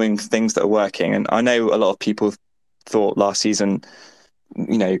continuing things that are working. And I know a lot of people thought last season,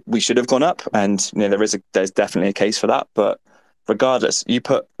 we should have gone up, and there's definitely a case for that. But regardless, you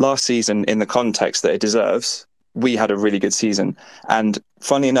put last season in the context that it deserves. We had a really good season, and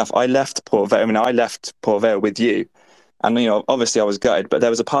funny enough, I left Port Vale with you, and obviously I was gutted, but there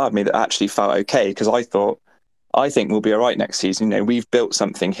was a part of me that actually felt okay, because I think we'll be all right next season. We've built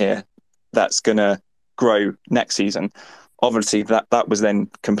something here that's gonna grow next season. Obviously, that was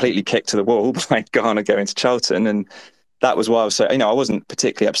then completely kicked to the wall by Garner going to Charlton, and that was why I was so. I wasn't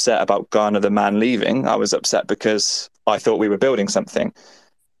particularly upset about Garner, the man, leaving. I was upset because I thought we were building something,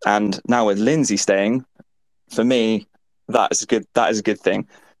 and now with Lindsey staying, for me, that is a good thing.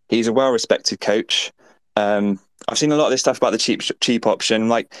 He's a well-respected coach. I've seen a lot of this stuff about the cheap option.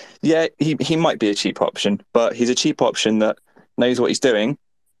 Like, yeah, he might be a cheap option, but he's a cheap option that knows what he's doing,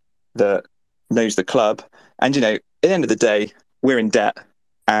 that knows the club. And, at the end of the day, we're in debt.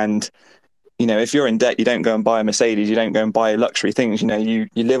 And, if you're in debt, you don't go and buy a Mercedes, you don't go and buy luxury things. You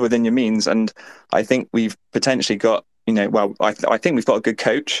live within your means. And I think we've potentially got, I think we've got a good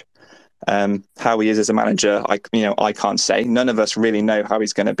coach. How he is as a manager, I can't say. None of us really know how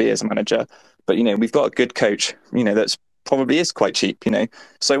he's going to be as a manager, but we've got a good coach, that's probably is quite cheap.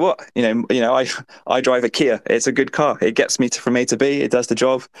 So what? I drive a Kia. It's a good car. It gets me from A to B. It does the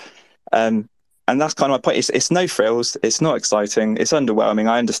job, and that's kind of my point. It's no frills. It's not exciting. It's underwhelming.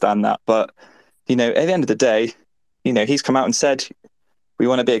 I understand that, but at the end of the day, he's come out and said we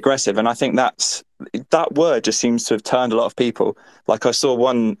want to be aggressive, and I think that word just seems to have turned a lot of people. Like I saw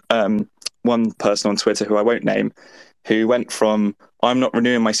one person on Twitter, who I won't name, who went from "I'm not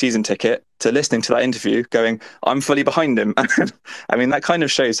renewing my season ticket" to listening to that interview going, "I'm fully behind him." I mean, that kind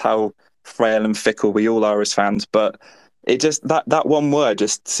of shows how frail and fickle we all are as fans. But it just that one word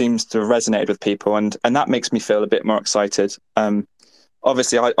just seems to resonate with people, and that makes me feel a bit more excited.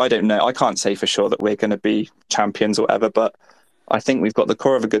 Obviously, I don't know. I can't say for sure that we're going to be champions or whatever, but I think we've got the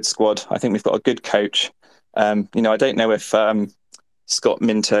core of a good squad. I think we've got a good coach. I don't know if Scott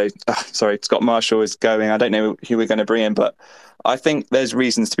Marshall is going. I don't know who we're going to bring in, but I think there's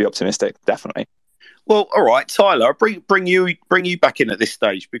reasons to be optimistic, definitely. Well, all right, Tyler, I'll bring you back in at this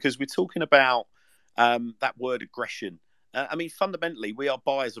stage, because we're talking about that word aggression. I mean, fundamentally, we are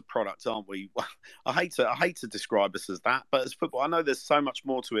buyers of products, aren't we? I hate to describe us as that, but as football, I know there's so much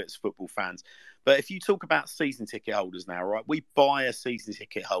more to it as football fans. But if you talk about season ticket holders now, right, we buy a season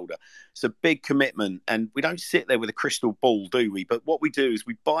ticket holder. It's a big commitment, and we don't sit there with a crystal ball, do we? But what we do is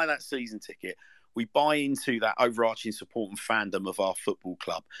we buy that season ticket. We buy into that overarching support and fandom of our football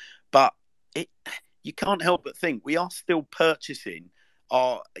club. But you can't help but think we are still purchasing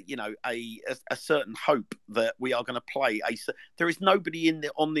are, a certain hope that we are going to play. There is nobody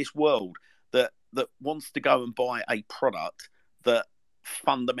on this world that wants to go and buy a product that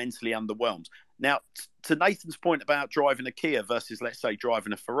fundamentally underwhelms. Now, to Nathan's point about driving a Kia versus, let's say,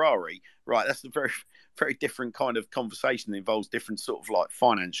 driving a Ferrari, right? That's a very, very different kind of conversation that involves different sort of like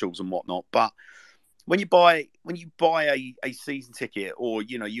financials and whatnot. But when you buy a season ticket, or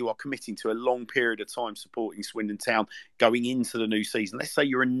you are committing to a long period of time supporting Swindon Town going into the new season, let's say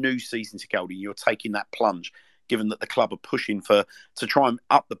you're a new season ticket holder and you're taking that plunge, given that the club are pushing to try and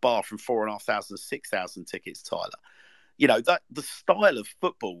up the bar from 4,500 to 6,000 tickets, Tyler. That the style of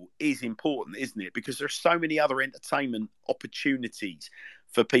football is important, isn't it? Because there's so many other entertainment opportunities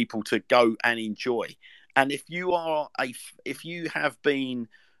for people to go and enjoy. And if you have been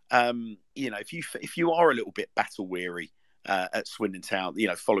if you are a little bit battle weary at Swindon Town,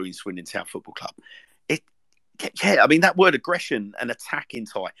 following Swindon Town Football Club, that word aggression and attacking,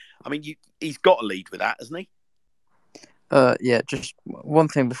 Ty. He's got to lead with that, hasn't he? Just one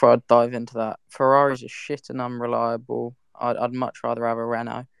thing before I dive into that. Ferraris are shit and unreliable. I'd much rather have a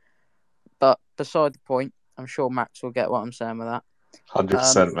Renault. But beside the point, I'm sure Max will get what I'm saying with that.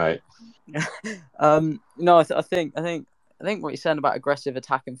 100%, mate. No, I think what you're saying about aggressive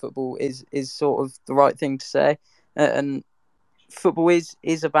attacking football is sort of the right thing to say. And football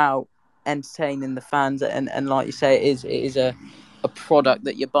is about entertaining the fans, and like you say, it is a product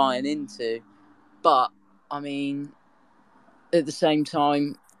that you're buying into. But at the same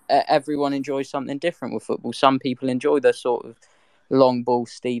time, everyone enjoys something different with football. Some people enjoy the sort of long ball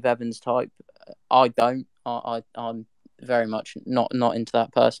Steve Evans type. I don't. I'm very much not into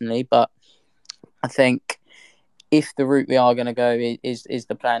that personally. But I think if the route we are going to go is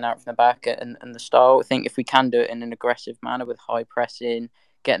the playing out from the back and the style, I think if we can do it in an aggressive manner with high pressing,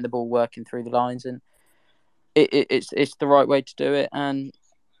 getting the ball working through the lines, and it's the right way to do it, and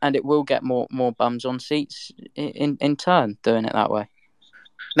it will get more bums on seats in turn doing it that way.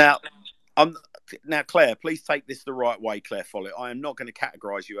 Now, Claire, please take this the right way, Claire Follett. I am not going to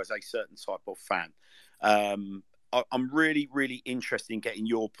categorise you as a certain type of fan. I'm really, really interested in getting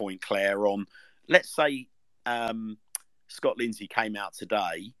your point, Claire, on, let's say, Scott Lindsey came out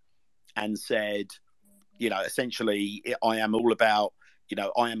today and said, essentially, I am all about,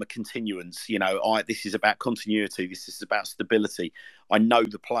 I am a continuance. This is about continuity. This is about stability. I know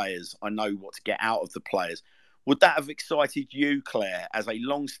the players. I know what to get out of the players. Would that have excited you, Claire, as a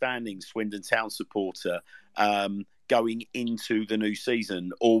long-standing Swindon Town supporter, going into the new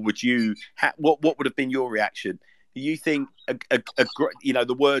season, or would you? What would have been your reaction? Do you think,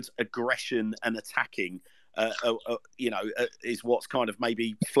 the words aggression and attacking, is what's kind of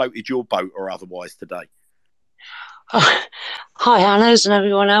maybe floated your boat or otherwise today? Hi, Hannahs and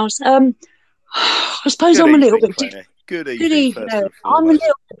everyone else. I suppose I'm a little bit different. Good evening. I'm a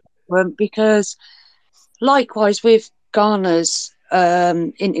little bit different because, likewise with Garner's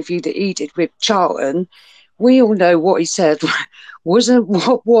interview that he did with Charlton, we all know what he said wasn't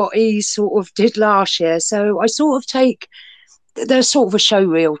what he sort of did last year. So I sort of take they're sort of a show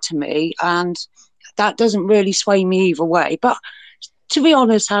reel to me, and that doesn't really sway me either way. But to be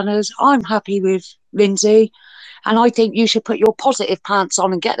honest, Hannahs, I'm happy with Lindsay. And I think you should put your positive pants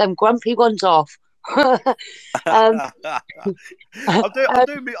on and get them grumpy ones off. I'm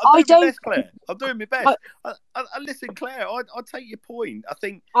doing my best, Claire. I'm doing my best. Listen, Claire, I take your point.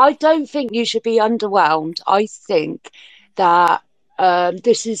 I don't think you should be underwhelmed. I think that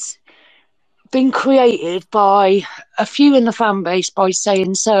this has been created by a few in the fan base by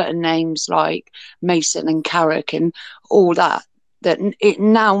saying certain names like Mason and Carrick and all that it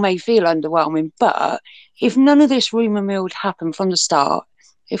now may feel underwhelming. But if none of this rumour mill had happened from the start,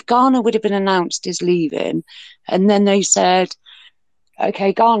 if Garner would have been announced as leaving, and then they said,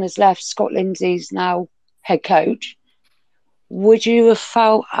 okay, Garner's left, Scott Lindsey's now head coach, would you have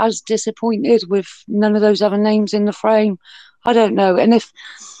felt as disappointed with none of those other names in the frame? I don't know. And if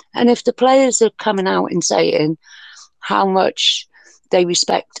the players are coming out and saying how much they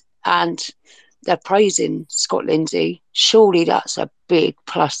respect and they're praising Scott Lindsey, surely that's a big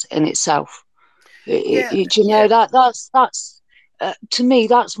plus in itself. That's to me,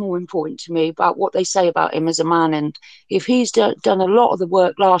 that's more important to me about what they say about him as a man. And if he's done a lot of the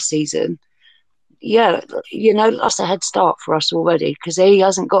work last season, that's a head start for us already, because he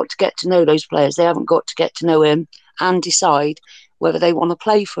hasn't got to get to know those players. They haven't got to get to know him and decide whether they want to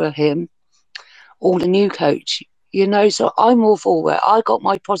play for him or the new coach. So I'm all for it. I got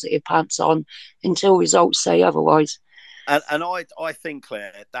my positive pants on until results say otherwise. And I think,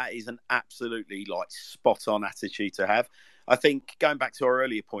 Claire, that is an absolutely spot on attitude to have. I think going back to our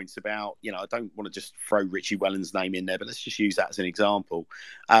earlier points about, I don't want to just throw Richie Wellens' name in there, but let's just use that as an example.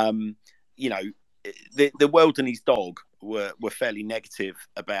 The world and his dog were fairly negative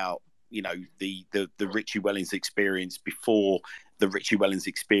about, the Richie Wellens experience before the Richie Wellens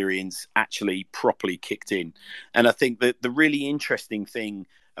experience actually properly kicked in. And I think that the really interesting thing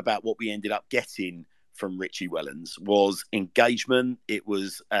about what we ended up getting from Richie Wellens was engagement. It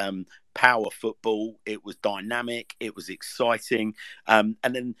was power football. It was dynamic. It was exciting. And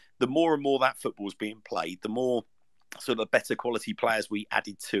then the more and more that football was being played, the more sort of better quality players we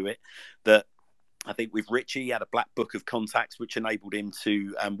added to it. That I think with Richie, he had a black book of contacts, which enabled him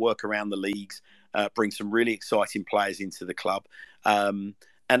to work around the leagues, bring some really exciting players into the club. And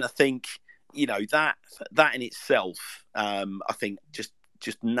I think, that in itself, I think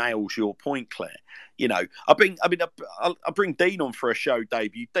just nails your point, Claire. I'll bring Dean on for a show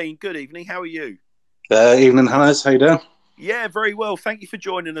debut. Dean, good evening. How are you? Evening, Hannes. How you doing? Yeah, very well. Thank you for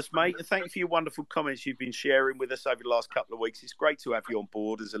joining us, mate. And thank you for your wonderful comments you've been sharing with us over the last couple of weeks. It's great to have you on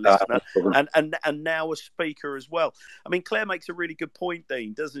board as a listener and now a speaker as well. I mean, Claire makes a really good point,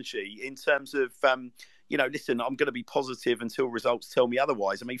 Dean, doesn't she? In terms of, listen, I'm going to be positive until results tell me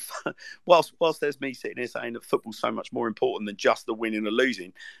otherwise. I mean, whilst there's me sitting here saying that football's so much more important than just the winning or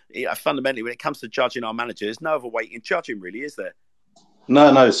losing, fundamentally, when it comes to judging our manager, there's no other way in judging, really, is there?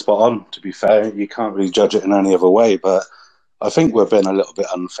 No, spot on, to be fair. You can't really judge it in any other way, but I think we're being a little bit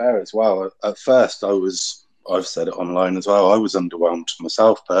unfair as well. At first, I've said it online as well, I was underwhelmed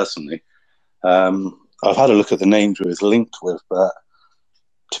myself personally. I've had a look at the names we was linked with, but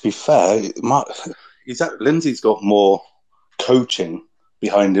to be fair, Lindsay's got more coaching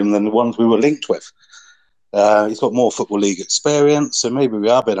behind him than the ones we were linked with. He's got more Football League experience, so maybe we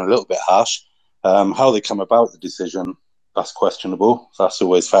are being a little bit harsh. How they come about the decision, that's questionable. That's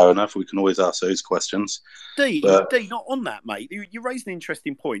always fair enough. We can always ask those questions. D, not on that, mate. You raised an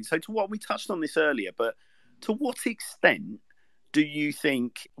interesting point. So to what we touched on this earlier, but to what extent do you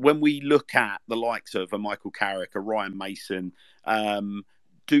think when we look at the likes of a Michael Carrick, a Ryan Mason, are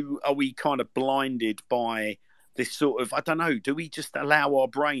we kind of blinded by this sort of, I don't know, do we just allow our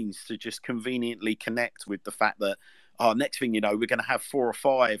brains to just conveniently connect with the fact that next thing you know, we're going to have 4 or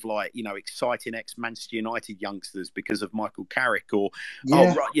 5 exciting ex-Manchester United youngsters because of Michael Carrick, or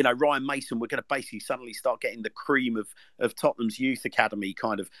Ryan Mason. We're going to basically suddenly start getting the cream of Tottenham's youth academy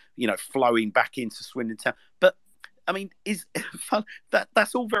kind of flowing back into Swindon Town. But I mean,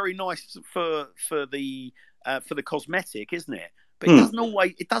 that's all very nice for the cosmetic, isn't it? But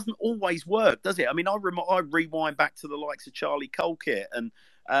it doesn't always work, does it? I mean, I rewind back to the likes of Charlie Colkett and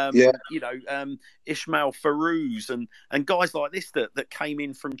Ishmael Farouz and guys like this that came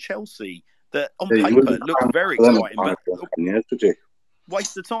in from Chelsea that on paper looked very exciting, but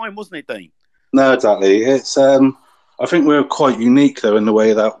waste of time, wasn't it, Dean? No, exactly. It's I think we're quite unique though in the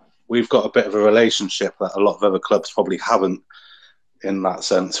way that we've got a bit of a relationship that a lot of other clubs probably haven't, in that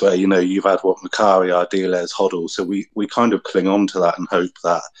sense where you've had Macari, Ardiles, Hoddle, so we kind of cling on to that and hope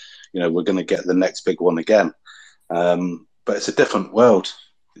that we're going to get the next big one again. But it's a different world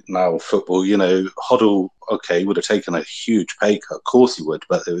now, football. Hoddle, okay, would have taken a huge pay cut, of course he would,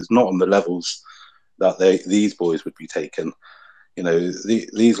 but it was not on the levels that these boys would be taking.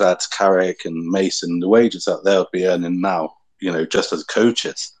 These lads, Carrick and Mason, the wages that they'll be earning now, just as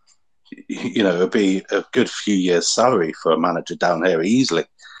coaches, it'd be a good few years' salary for a manager down here easily.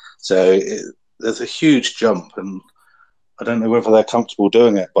 So there's a huge jump, and I don't know whether they're comfortable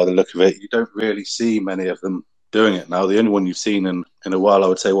doing it by the look of it. You don't really see many of them doing it now. The only one you've seen in a while, I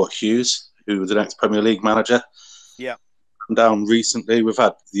would say, Hughes, who was the next Premier League manager. Yeah. Come down recently. We've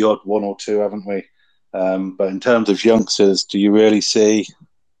had the odd one or two, haven't we? But in terms of youngsters, do you really see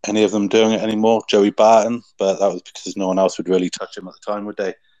any of them doing it anymore? Joey Barton, but that was because no one else would really touch him at the time, would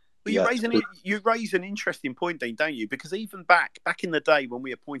they? Well, you raise an interesting point, Dean, don't you? Because even back in the day when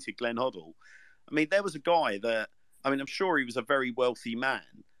we appointed Glenn Hoddle, I mean, there was a guy that, I mean, I'm sure he was a very wealthy man,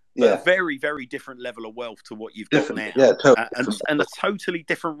 but a very, very different level of wealth to what you've got now. Yeah, totally and a totally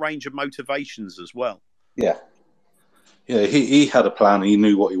different range of motivations as well. Yeah. Yeah, he had a plan. He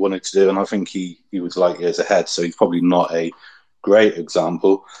knew what he wanted to do, and I think he was light years ahead, so he's probably not a great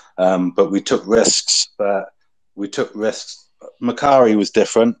example. But we took risks. Macari was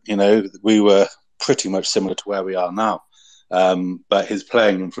different. We were pretty much similar to where we are now. But his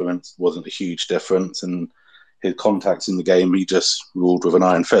playing influence wasn't a huge difference, and his contacts in the game, he just ruled with an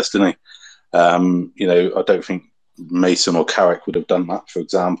iron fist, didn't he? I don't think Mason or Carrick would have done that, for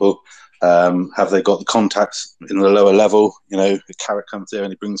example. Have they got the contacts in the lower level? If Carrick comes there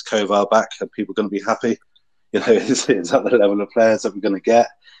and he brings Kovar back, are people going to be happy? Is that the level of players that we're going to get?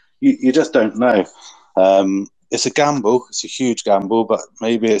 You just don't know. it's a gamble. It's a huge gamble, but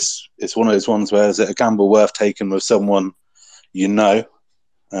maybe it's one of those ones where is it a gamble worth taking with someone you know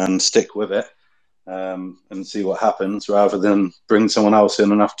and stick with it and see what happens rather than bring someone else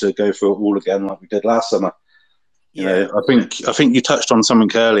in and have to go through it all again like we did last summer. You know, I think you touched on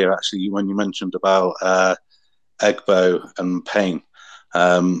something earlier actually when you mentioned about Egbo and Payne.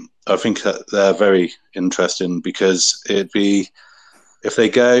 I think that they're very interesting because it'd be if they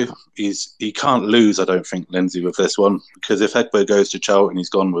go, he can't lose. I don't think Lindsay with this one because if Egbo goes to Charlton, he's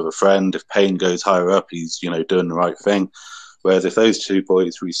gone with a friend. If Payne goes higher up, he's doing the right thing. Whereas if those two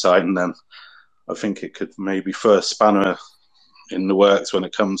boys resign, then I think it could maybe throw a spanner in the works when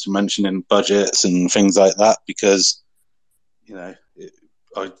it comes to mentioning budgets and things like that. Because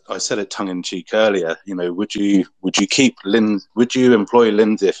I said it tongue in cheek earlier. Would you employ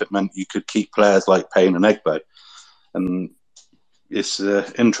Lindsay if it meant you could keep players like Payne and Egbo? And it's an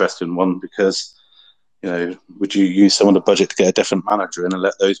interesting one because would you use some of the budget to get a different manager in and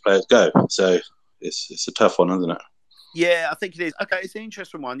let those players go? So it's a tough one, isn't it? Yeah, I think it is. Okay, it's an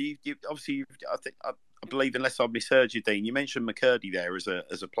interesting one. You obviously, I believe, unless I've misheard you, Dean, you mentioned McCurdy there as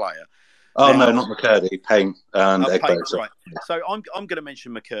a player. Oh no, not McCurdy, Payne and Egbo. Payne, right. So I'm going to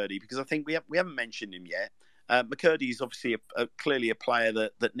mention McCurdy because I think we haven't mentioned him yet. McCurdy is obviously clearly a player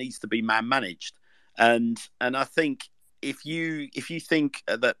that needs to be man managed, and I think if you think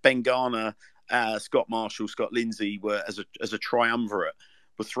that Ben Garner, Scott Marshall, Scott Lindsey were as a triumvirate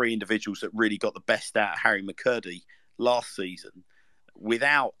were three individuals that really got the best out of Harry McCurdy last season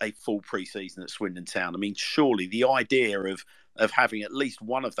without a full pre-season at Swindon Town. I mean, surely the idea of having at least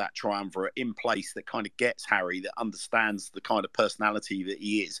one of that triumvirate in place that kind of gets Harry, that understands the kind of personality that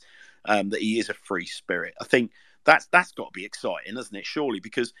he is a free spirit. I think that's got to be exciting, hasn't it? Surely,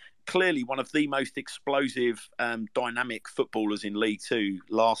 because clearly one of the most explosive, dynamic footballers in League Two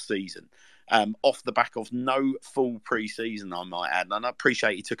last season, off the back of no full pre-season, I might add. And I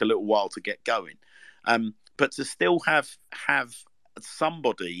appreciate it took a little while to get going. But to still have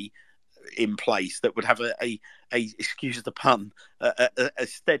somebody in place that would have a excuse the pun, a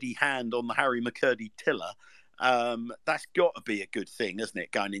steady hand on the Harry McCurdy tiller, that's got to be a good thing, isn't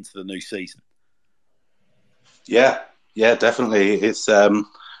it, going into the new season? Yeah, definitely. It's and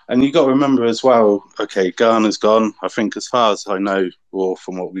you got to remember as well. Okay, Garner's gone. I think, as far as I know, or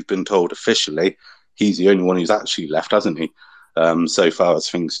from what we've been told officially, he's the only one who's actually left, hasn't he? So far as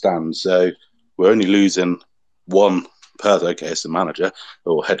things stand, so we're only losing one person. Okay, it's the manager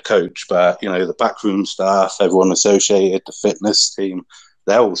or head coach, but the backroom staff, everyone associated, the fitness team,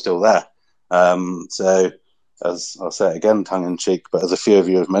 they're all still there. So, as I'll say it again, tongue in cheek, but as a few of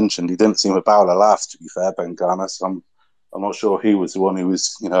you have mentioned, he didn't seem about a laugh, to be fair, Ben Garner. So I'm not sure he was the one who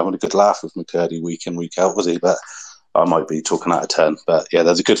was, having a good laugh with McCurdy week in, week out, was he? But I might be talking out of turn. But yeah,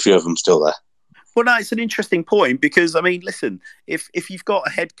 there's a good few of them still there. Well, no, it's an interesting point because, I mean, listen, if you've got a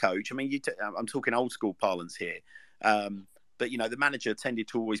head coach, I mean, I'm talking old school parlance here, but, the manager tended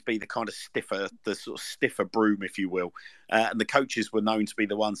to always be the kind of stiffer broom, if you will. And the coaches were known to be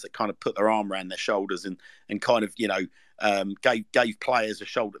the ones that kind of put their arm around their shoulders and kind of, gave players a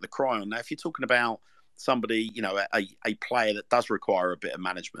shoulder to cry on. Now, if you're talking about somebody, a player that does require a bit of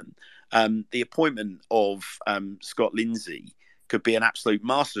management, the appointment of Scott Lindsey could be an absolute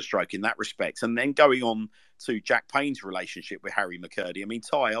masterstroke in that respect. And then going on to Jack Payne's relationship with Harry McCurdy. I mean,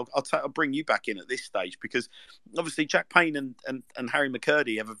 Ty, I'll bring you back in at this stage because obviously Jack Payne and Harry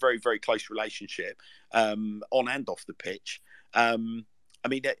McCurdy have a very, very close relationship on and off the pitch. I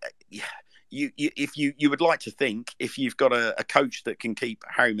mean, if you would like to think if you've got a coach that can keep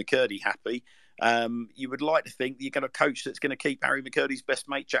Harry McCurdy happy, you would like to think that you've got a coach that's going to keep Harry McCurdy's best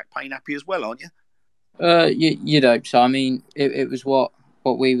mate Jack Payne happy as well, aren't you? You'd hope so. I mean, it was what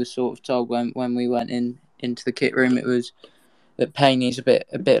we were sort of told when we went into the kit room. It was that Payne is a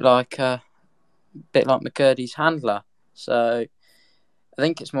bit like McCurdy's handler. So I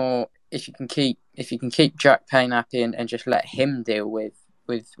think it's more if you can keep Jack Payne happy and just let him deal with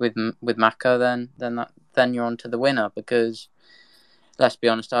Macca, then you're on to the winner. Because let's be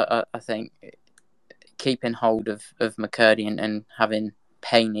honest, I think keeping hold of McCurdy and having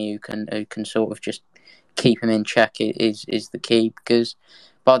Payne who can sort of just keep him in check is the key, because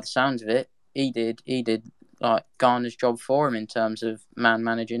by the sounds of it, he did like Garner's job for him in terms of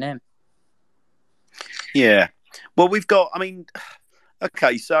managing him. Yeah. Well, we've got. I mean,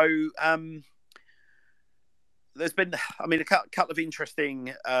 okay. So there's been. I mean, a couple of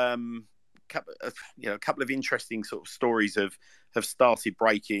interesting. A couple of interesting sort of stories have started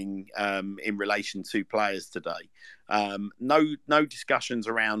breaking in relation to players today. No discussions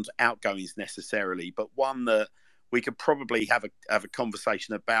around outgoings necessarily, but one that we could probably have a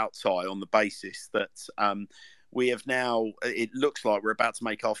conversation about, Ty, on the basis that we have now, it looks like we're about to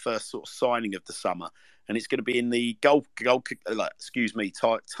make our first sort of signing of the summer. And it's going to be in the tongue-tied,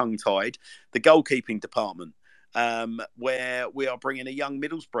 the goalkeeping department, where we are bringing a young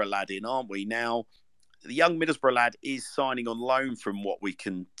Middlesbrough lad in, aren't we? Now, the young Middlesbrough lad is signing on loan from what we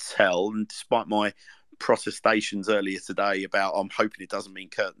can tell. And despite my protestations earlier today about I'm hoping it doesn't mean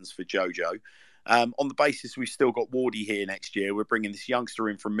curtains for Jojo, on the basis we've still got Wardy here next year, we're bringing this youngster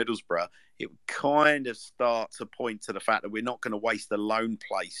in from Middlesbrough. It would kind of start to point to the fact that we're not going to waste a loan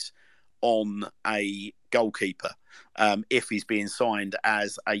place on a goalkeeper if he's being signed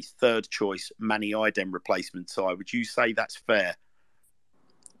as a third choice Manny Idem replacement. So would you say that's fair?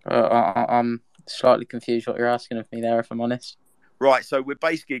 I'm slightly confused what you're asking of me there, if I'm honest. Right, so we're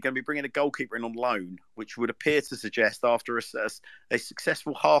basically going to be bringing a goalkeeper in on loan, which would appear to suggest after a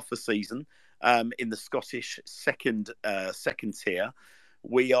successful half a season in the Scottish second tier,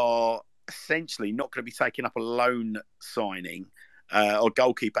 we are essentially not going to be taking up a loan signing or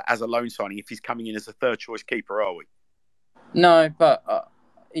goalkeeper as a loan signing if he's coming in as a third choice keeper, are we? No, but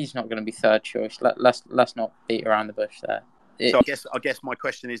he's not going to be third choice. Let's not beat around the bush there. So I guess my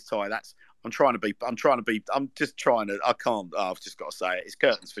question is, Ty, I've just got to say it. It's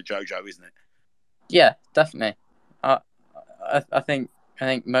curtains for Jojo, isn't it? Yeah, definitely. I think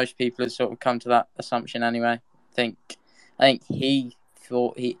most people have sort of come to that assumption anyway. I think he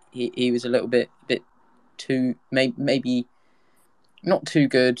thought he was a little bit too, maybe not too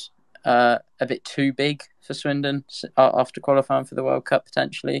good, a bit too big for Swindon after qualifying for the World Cup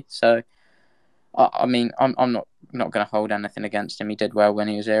potentially. So, I mean, I'm not going to hold anything against him. He did well when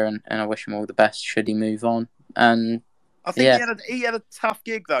he was here, and I wish him all the best should he move on. And I think he had a tough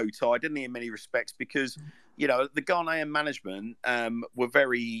gig though, Ty, didn't he? In many respects, because the Ghanaian management were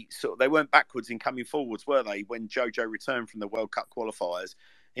very they weren't backwards in coming forwards, were they? When Jojo returned from the World Cup qualifiers,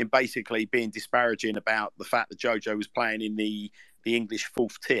 in basically being disparaging about the fact that Jojo was playing in the English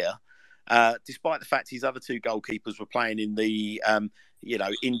fourth tier, despite the fact his other two goalkeepers were playing in the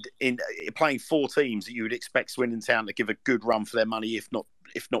in playing four teams that you would expect Swindon Town to give a good run for their money, if not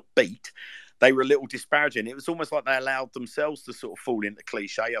beat. They were a little disparaging. It was almost like they allowed themselves to sort of fall into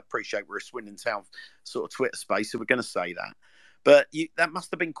cliche. I appreciate we're a Swindon Town sort of Twitter space, so we're going to say that. But that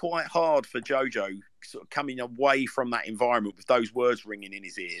must have been quite hard for Jojo, sort of coming away from that environment with those words ringing in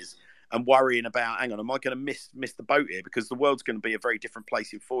his ears and worrying about, hang on, am I going to miss the boat here? Because the world's going to be a very different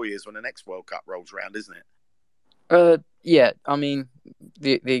place in 4 years when the next World Cup rolls around, isn't it? Yeah, I mean,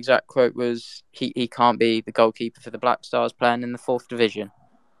 the exact quote was, he can't be the goalkeeper for the Black Stars playing in the 4th division.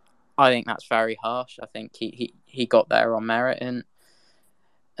 I think that's very harsh. I think he got there on merit, and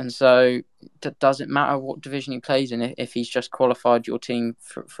so does it matter what division he plays in if he's just qualified your team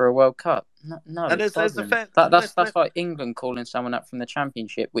for a World Cup? No, and it doesn't. That's like England calling someone up from the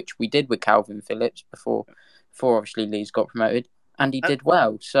Championship, which we did with Calvin Phillips before obviously Leeds got promoted, and he did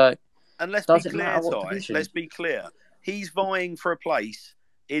well. So, and let's does be it clear, matter what Ty, division? let's be clear. He's vying for a place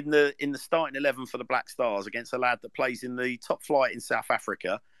in the starting 11 for the Black Stars against a lad that plays in the top flight in South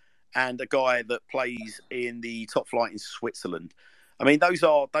Africa and a guy that plays in the top flight in Switzerland. I mean, those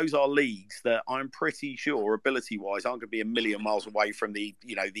are leagues that I'm pretty sure, ability-wise, aren't going to be a million miles away from the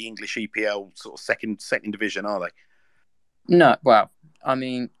English EPL sort of second division, are they? No, well, I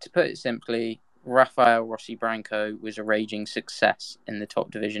mean, to put it simply, Rafael Rossi Branco was a raging success in the top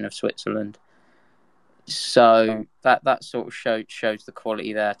division of Switzerland. So that sort of shows the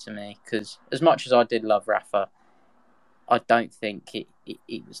quality there to me. Because as much as I did love Rafa, I don't think it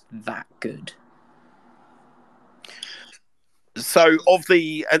was that good. So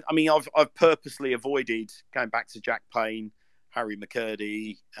I've purposely avoided going back to Jack Payne, Harry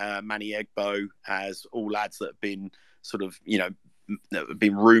McCurdy, Manny Egbo as all lads that have been sort of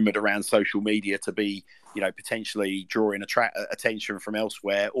been rumoured around social media to be potentially drawing attention from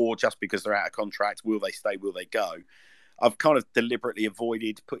elsewhere, or just because they're out of contract, will they stay, will they go? I've kind of deliberately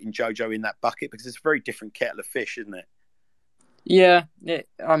avoided putting Jojo in that bucket because it's a very different kettle of fish, isn't it? Yeah,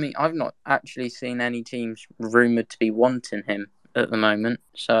 I mean, I've not actually seen any teams rumoured to be wanting him at the moment.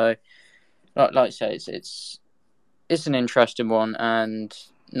 So, like I say, it's an interesting one, and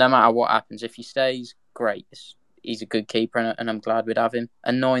no matter what happens, if he stays, great. He's a good keeper, and I'm glad we'd have him.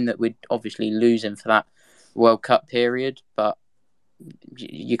 And knowing that we'd obviously lose him for that World Cup period, but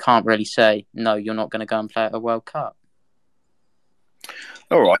you can't really say, no, you're not going to go and play at a World Cup.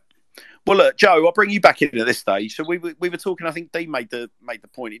 All right. Well, look, Joe, I'll bring you back in at this stage. So we were talking. I think Dean made the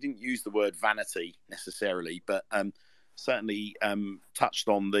point. He didn't use the word vanity necessarily, but certainly touched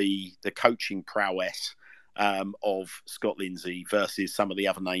on the coaching prowess of Scott Lindsey versus some of the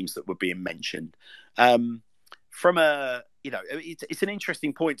other names that were being mentioned. from a, it's an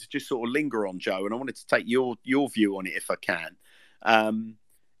interesting point to just sort of linger on, Joe, and I wanted to take your view on it if I can. I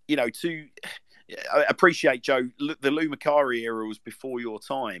appreciate, Joe, the Lou Macari era was before your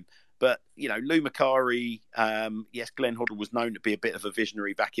time, but Lou Macari, yes, Glenn Hoddle was known to be a bit of a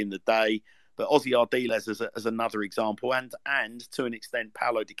visionary back in the day, but Ozzy Ardiles as another example, and to an extent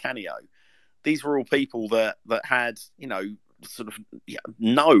Paolo Di Canio. These were all people that had sort of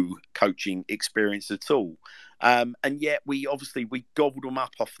no coaching experience at all, and yet we gobbled them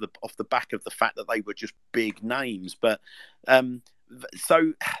up off the back of the fact that they were just big names. But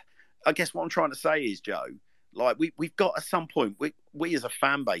so I guess what I'm trying to say is, Joe, like we've got at some point, we as a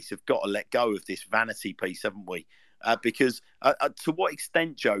fan base have got to let go of this vanity piece, haven't we? Because to what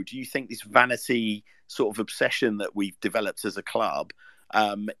extent, Joe, do you think this vanity sort of obsession that we've developed as a club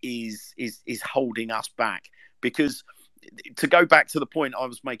is holding us back? Because to go back to the point I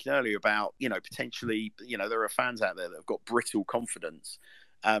was making earlier about, potentially, there are fans out there that have got brittle confidence.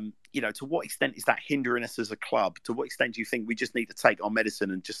 To what extent is that hindering us as a club? To what extent do you think we just need to take our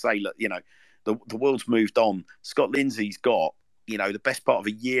medicine and just say, look, the world's moved on. Scott Lindsey's got, the best part of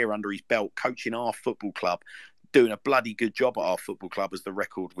a year under his belt coaching our football club, doing a bloody good job at our football club, as the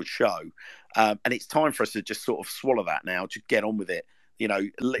record would show. And it's time for us to just sort of swallow that now, just get on with it.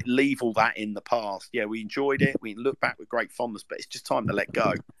 Leave all that in the past. Yeah, we enjoyed it. We look back with great fondness, but it's just time to let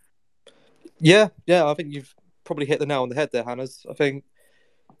go. Yeah, I think you've probably hit the nail on the head there, Hannes. I think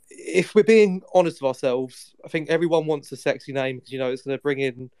if we're being honest with ourselves, I think everyone wants a sexy name because, it's going to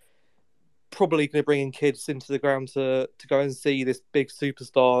bring in kids into the ground to go and see this big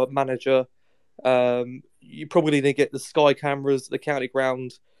superstar manager. You probably need to get the Sky cameras, the county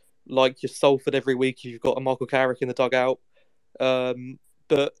ground, like your Salford every week if you've got a Michael Carrick in the dugout.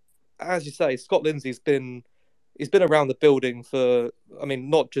 But as you say, Scott Lindsey's been around the building for,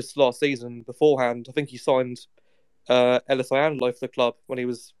 not just last season, beforehand. I think he signed Ellis Iandolo for the club when he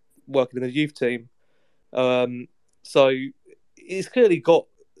was working in the youth team. So he's clearly got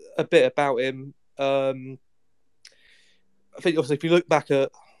a bit about him. I think obviously if you look back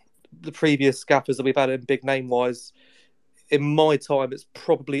at the previous scaffers that we've had in big name wise, in my time it's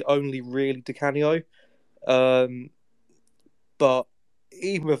probably only really Di Canio. But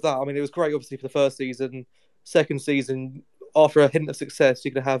even with that, it was great obviously for the first season. Second season, after a hint of success,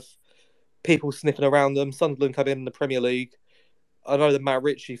 you can have people sniffing around them. Sunderland come in the Premier League. I know the Matt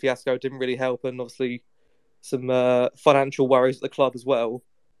Ritchie fiasco didn't really help, and obviously some financial worries at the club as well.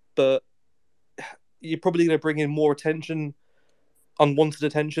 But you're probably going to bring in more attention, unwanted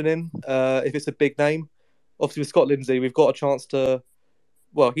attention if it's a big name. Obviously with Scott Lindsey, we've got a chance to,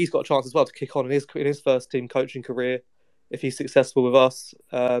 well, he's got a chance as well to kick on in his first team coaching career if he's successful with us.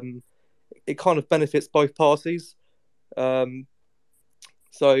 It kind of benefits both parties.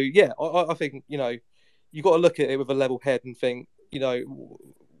 So yeah, I think you've got to look at it with a level head and think,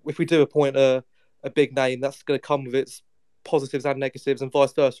 if we do appoint a big name, that's going to come with its positives and negatives, and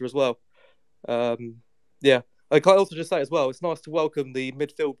vice versa as well. Yeah, I can also just say as well, it's nice to welcome the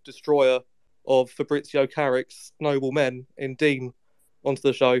midfield destroyer of Fabrizio Carrick's noble men in Dean onto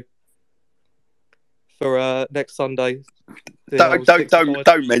the show for next Sunday.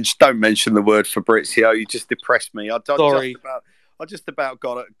 Don't mention the word Fabrizio. You just depressed me. Sorry. I just about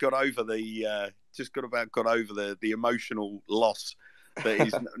got over the emotional loss that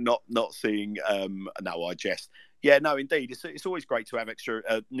is not seeing. No, I jest. Yeah, no, indeed. It's always great to have extra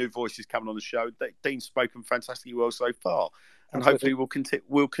new voices coming on the show. Dean's spoken fantastically well so far, and hopefully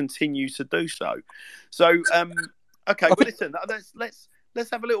we'll continue to do so. So, okay, well, listen, let's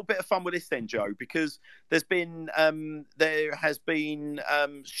have a little bit of fun with this then, Joe, because there has been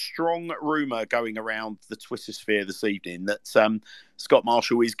strong rumour going around the Twitter sphere this evening that Scott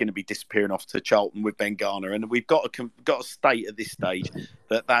Marshall is going to be disappearing off to Charlton with Ben Garner, and we've got to state at this stage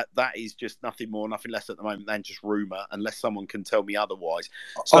that is just nothing more, nothing less at the moment than just rumour, unless someone can tell me otherwise.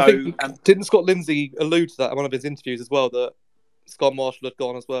 So, I think, didn't Scott Lindsey allude to that in one of his interviews as well, that Scott Marshall had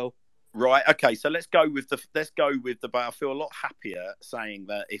gone as well? Right. Okay. So let's go with the. But I feel a lot happier saying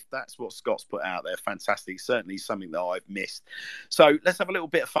that if that's what Scott's put out there, fantastic. Certainly something that I've missed. So let's have a little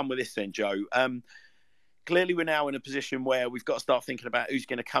bit of fun with this then, Joe. Clearly, we're now in a position where we've got to start thinking about who's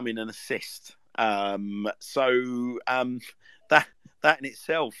going to come in and assist. That in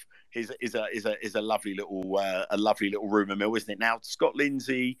itself is a lovely little rumour mill, isn't it? Now, Scott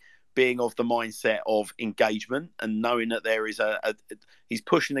Lindsey being of the mindset of engagement and knowing that there is he's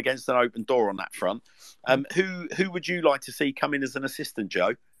pushing against an open door on that front. Who would you like to see come in as an assistant,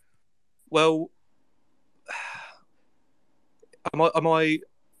 Joe? Well, am I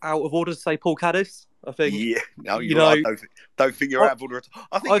out of order to say Paul Caddis? I think. Yeah, no, I don't think you're out of order.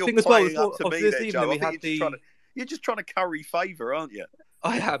 I think you're playing up to me there, Joe. You're just trying to curry favour, aren't you?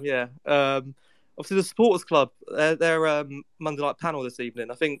 I am, yeah. Obviously, the supporters club, their Monday night panel this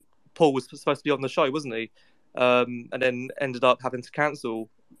evening. I think Paul was supposed to be on the show, wasn't he? And then ended up having to cancel.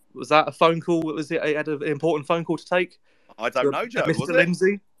 Was that a phone call? Was it? He had an important phone call to take. I don't know, Joe. Mr. Was it?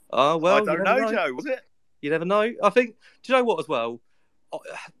 Lindsay. Oh well, I don't know, Joe. Was it? You never know. I think. Do you know what? As well,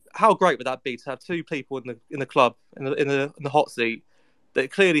 how great would that be to have two people in the club in the hot seat that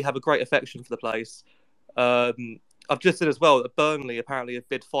clearly have a great affection for the place. I've just seen as well that Burnley apparently have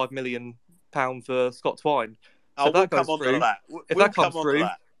bid £5 million for Scott Twine. So if that goes through, if that comes through,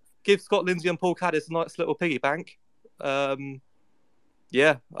 give Scott Lindsey and Paul Caddis a nice little piggy bank.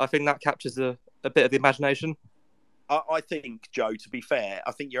 Yeah, I think that captures a bit of the imagination. I think, Joe, to be fair,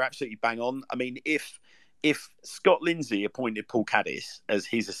 I think you're absolutely bang on. I mean, if Scott Lindsey appointed Paul Caddis as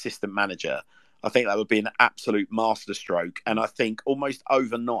his assistant manager, I think that would be an absolute masterstroke. And I think almost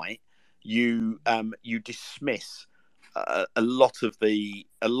overnight, you dismiss a lot of the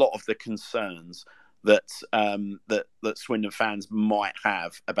concerns that Swindon fans might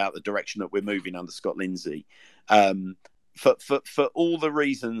have about the direction that we're moving under Scott Lindsey. For all the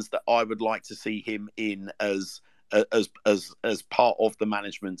reasons that I would like to see him in as part of the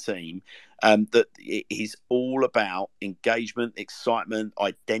management team, that he's all about engagement, excitement,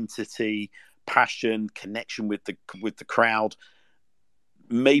 identity, passion, connection with the crowd.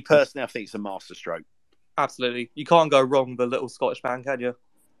 Me personally, I think it's a masterstroke. Absolutely, you can't go wrong with a little Scottish man, can you?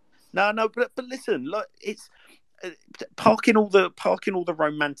 No, but listen, look, it's parking all the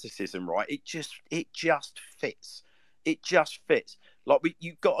romanticism, right? It just fits. It just fits. Like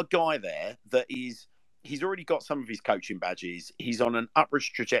you've got a guy there that he's already got some of his coaching badges. He's on an upwards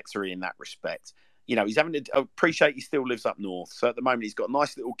trajectory in that respect. You know, he's having to appreciate he still lives up north. So at the moment, he's got a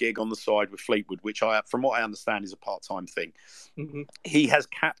nice little gig on the side with Fleetwood, which from what I understand, is a part-time thing. Mm-hmm. He has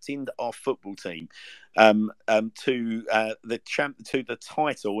captained our football team to the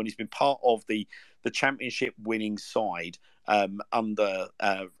title, and he's been part of the championship winning side under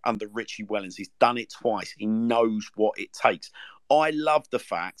Richie Wellens. He's done it twice. He knows what it takes. I love the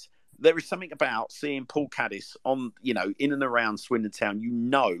fact there is something about seeing Paul Caddis on, in and around Swindon Town.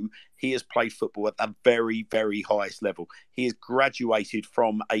 He has played football at the very, very highest level. He has graduated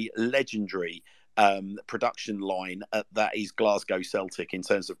from a legendary production line that is Glasgow Celtic in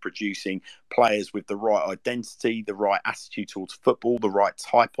terms of producing players with the right identity, the right attitude towards football, the right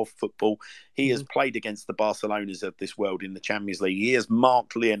type of football. He has played against the Barcelonas of this world in the Champions League. He has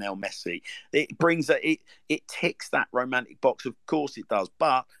marked Lionel Messi. It ticks that romantic box. Of course it does,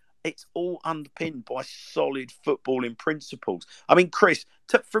 but it's all underpinned by solid footballing principles. I mean, Chris,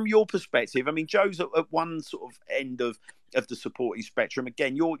 from your perspective, I mean, Joe's at one sort of end of the supporting spectrum.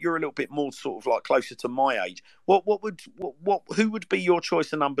 Again, you're a little bit more sort of like closer to my age. Who would be your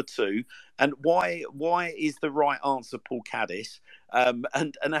choice of number two, and why is the right answer Paul Caddis? And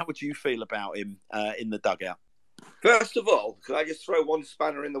how would you feel about him in the dugout? First of all, can I just throw one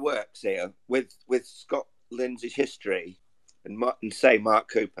spanner in the works here with Scott Lindsey's history? And say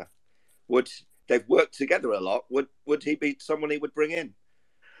Mark Cooper, they've worked together a lot? Would he be someone he would bring in?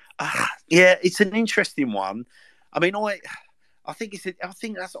 Yeah, it's an interesting one. I mean, I think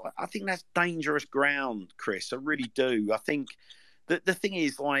that's dangerous ground, Chris. I really do. I think that the thing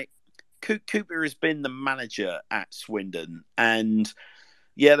is, like, Cooper has been the manager at Swindon, and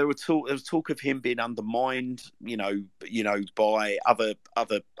yeah, there was talk of him being undermined, by other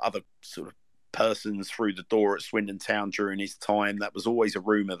sort of persons through the door at Swindon Town during his time. That was always a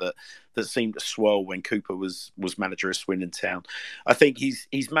rumour that seemed to swirl when Cooper was manager of Swindon Town. I think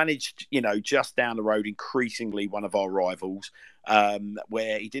he's managed, just down the road, increasingly one of our rivals,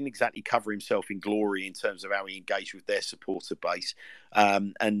 where he didn't exactly cover himself in glory in terms of how he engaged with their supporter base.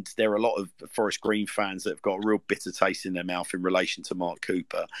 And there are a lot of Forest Green fans that have got a real bitter taste in their mouth in relation to Mark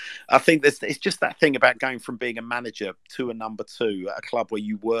Cooper. I think it's just that thing about going from being a manager to a number two at a club where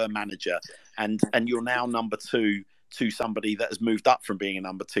you were manager, and you're now number two to somebody that has moved up from being a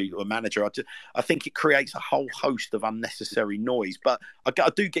number two to a manager. I think it creates a whole host of unnecessary noise. But I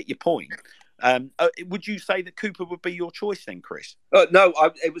do get your point. Would you say that Cooper would be your choice then, Chris? No,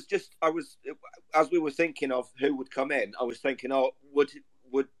 as we were thinking of who would come in, I was thinking,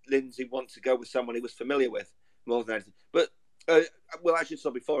 would Lindsey want to go with someone he was familiar with more than anything? But, as you saw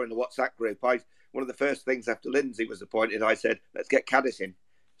before in the WhatsApp group, one of the first things after Lindsey was appointed, I said, let's get Caddis in.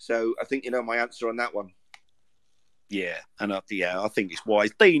 So I think you know my answer on that one. Yeah, and I think it's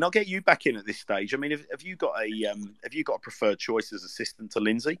wise. Dean, I'll get you back in at this stage. I mean, have you got a preferred choice as assistant to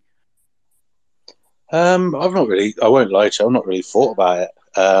Lindsey? I've not really. I won't lie to you. I've not really thought about it.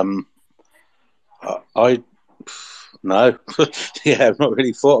 No, yeah, I've not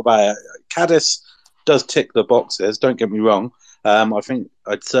really thought about it. Caddis, does tick the boxes. Don't get me wrong. I think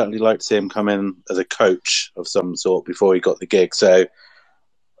I'd certainly like to see him come in as a coach of some sort before he got the gig. So,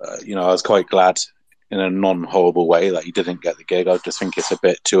 I was quite glad in a non-horrible way that he didn't get the gig. I just think it's a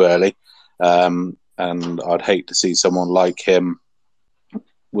bit too early. And I'd hate to see someone like him.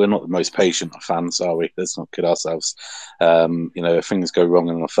 We're not the most patient of fans, are we? Let's not kid ourselves. If things go wrong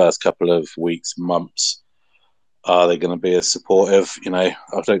in the first couple of weeks, months, are they going to be as supportive? I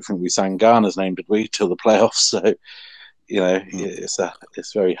don't think we sang Garner's name, did we, till the playoffs? So,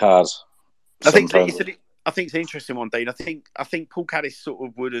 it's very hard. I think sometimes. it's an interesting one, Dean. I think Paul Caddis sort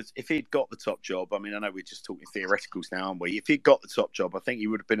of would have, if he'd got the top job. I mean, I know we're just talking theoreticals now, aren't we? If he'd got the top job, I think he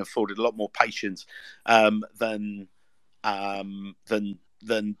would have been afforded a lot more patience than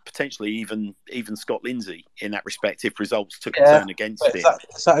potentially even Scott Lindsey in that respect, if results took a turn against him.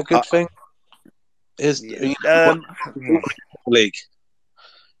 Is that a good thing? League.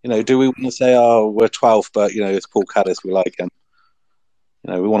 Do we want to say, we're 12th, but it's Paul Caddis, we like him.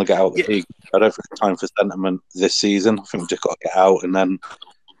 We want to get out of the league. I don't think it's time for sentiment this season. I think we've just got to get out and then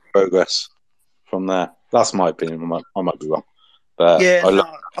progress from there. That's my opinion. I might be wrong, but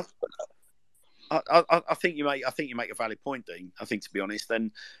I think you make a valid point, Dean. I think, to be honest,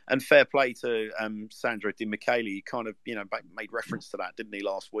 and fair play to Sandro Di Michele. He kind of made reference to that, didn't he,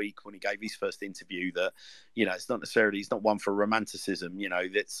 last week when he gave his first interview? That it's not one for romanticism.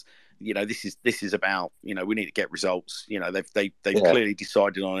 This is about we need to get results. They've clearly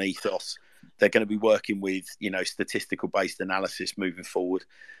decided on an ethos. They're going to be working with statistical based analysis moving forward.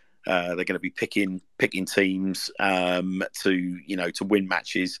 They're going to be picking teams to win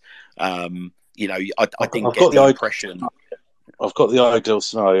matches. I didn't get the impression. I've got the ideal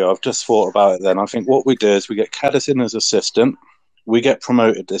scenario. I've just thought about it then. I think what we do is we get Caddis in as assistant. We get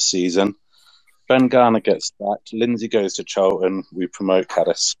promoted this season. Ben Garner gets sacked. Lindsay goes to Charlton. We promote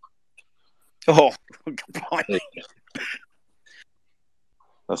Caddis. Oh, goodbye.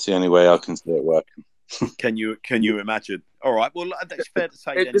 That's the only way I can see it working. Can you imagine? All right. Well, that's fair to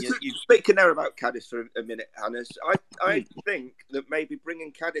say. Then speaking there about Caddis for a minute, Hannes, I think that maybe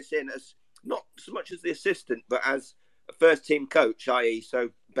bringing Caddis in as not so much as the assistant, but as a first team coach, i.e.,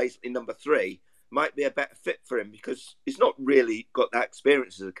 so basically number 3, might be a better fit for him because he's not really got that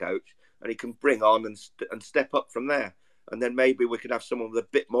experience as a coach, and he can bring on and step up from there. And then maybe we could have someone with a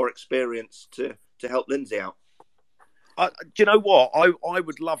bit more experience to help Lindsay out. Do you know what? I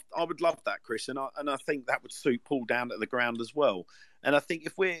would love that, Chris, and I think that would suit Paul down at the ground as well. And I think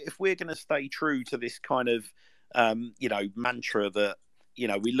if we're going to stay true to this kind of mantra that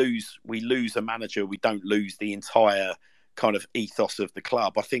we lose a manager, we don't lose the entire kind of ethos of the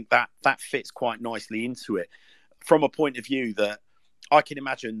club. I think that fits quite nicely into it from a point of view that I can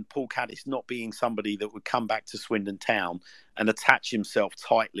imagine Paul Caddis not being somebody that would come back to Swindon Town and attach himself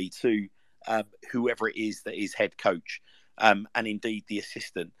tightly to whoever it is that is head coach, and indeed the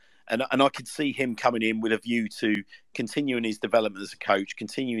assistant. And I could see him coming in with a view to continuing his development as a coach,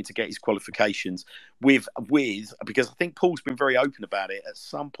 continuing to get his qualifications with because I think Paul's been very open about it. At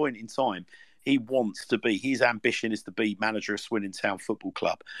some point in time, his ambition is to be manager of Swindon Town Football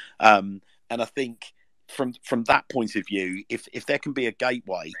Club. And I think from that point of view, if there can be a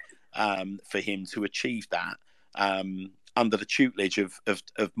gateway for him to achieve that, under the tutelage of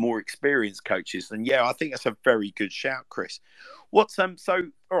more experienced coaches, then I think that's a very good shout, Chris. What's all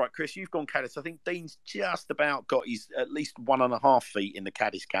right, Chris, you've gone Caddis. I think Dean's just about got his at least 1.5 feet in the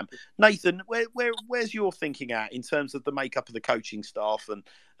Caddis camp. Nathan, where's your thinking at in terms of the makeup of the coaching staff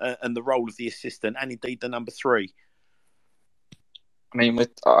and the role of the assistant and indeed the number 3? I mean,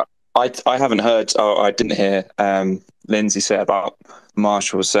 I haven't heard, or I didn't hear Lindsay say about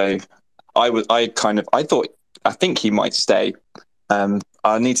Marshall, so I think he might stay.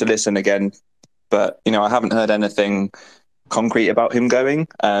 I need to listen again, but I haven't heard anything concrete about him going.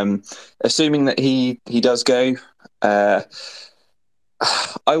 Assuming that he does go, I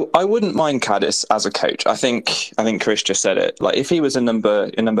wouldn't mind Caddis as a coach. I think Chris just said it. Like if he was a number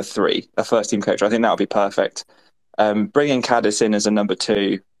 3, a first team coach, I think that would be perfect. Bringing Caddis in as a number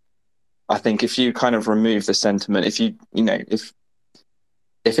 2, I think if you kind of remove the sentiment, if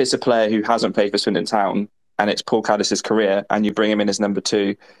it's a player who hasn't played for Swindon Town and it's Paul Caddis's career and you bring him in as number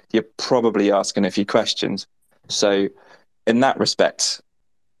 2, you're probably asking a few questions. So in that respect,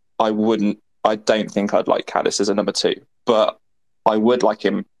 I don't think I'd like Caddis as a number 2, but I would like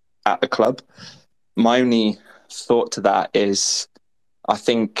him at the club. My only thought to that is I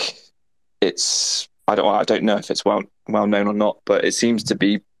think I don't know if it's well known or not, but it seems to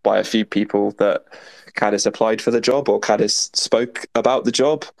be by a few people that Caddis applied for the job or Caddis spoke about the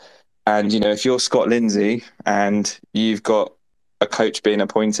job. And, if you're Scott Lindsey and you've got a coach being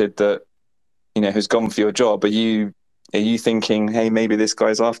appointed that who's gone for your job, are you thinking, hey, maybe this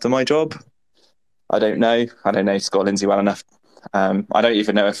guy's after my job? I don't know. I don't know Scott Lindsey well enough. I don't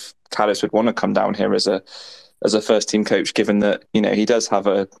even know if Callis would want to come down here as a first team coach, given that he does have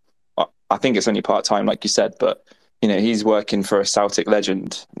I think it's only part time, like you said, but he's working for a Celtic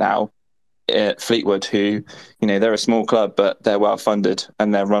legend now at Fleetwood, who they're a small club, but they're well funded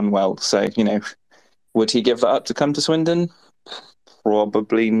and they're run well. So would he give that up to come to Swindon?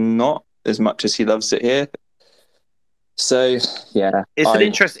 Probably not, as much as he loves it here. So yeah,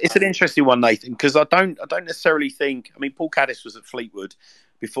 it's an interesting one, Nathan, because I don't necessarily think. I mean, Paul Caddis was at Fleetwood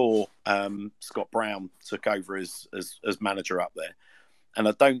before Scott Brown took over as manager up there, and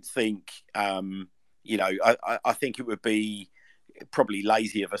I don't think I think it would be probably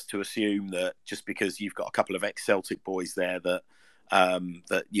lazy of us to assume that just because you've got a couple of ex-Celtic boys there that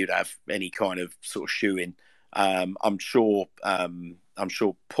that you'd have any kind of sort of shoe in. I'm sure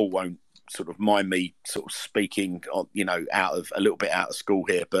Paul won't sort of mind me sort of speaking on, out of a little bit out of school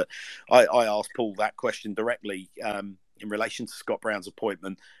here, but I asked Paul that question directly in relation to Scott Brown's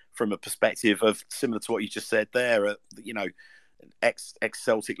appointment from a perspective of similar to what you just said there. Ex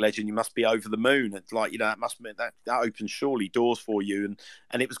Celtic legend, you must be over the moon. It's like that must mean that opens surely doors for you,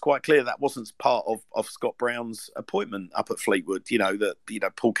 and it was quite clear that wasn't part of Scott Brown's appointment up at Fleetwood.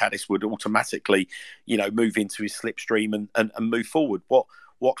 That Paul Caddis would automatically move into his slipstream and move forward.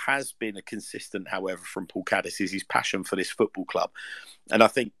 What has been a consistent, however, from Paul Caddis is his passion for this football club, and I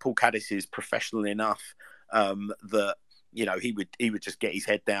think Paul Caddis is professional enough that. He would just get his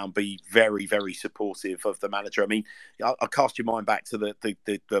head down, be very, very supportive of the manager. I mean, I cast your mind back to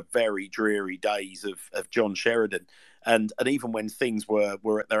the very dreary days of John Sheridan, and even when things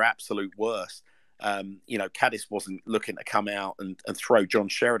were at their absolute worst, Caddis wasn't looking to come out and throw John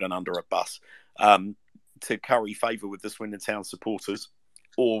Sheridan under a bus to curry favour with the Swindon Town supporters,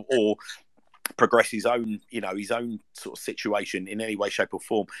 or progress his own sort of situation in any way, shape, or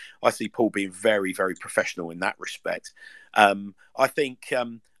form. I see Paul being very, very professional in that respect. I think,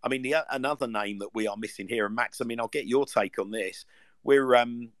 another name that we are missing here, and Max, I'll get your take on this. We're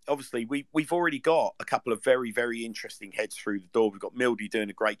obviously we've already got a couple of very, very interesting heads through the door. We've got Mildy doing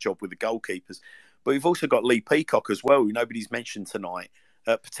a great job with the goalkeepers, but we've also got Lee Peacock as well, who nobody's mentioned tonight.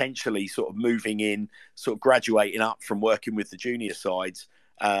 Potentially sort of moving in, sort of graduating up from working with the junior sides.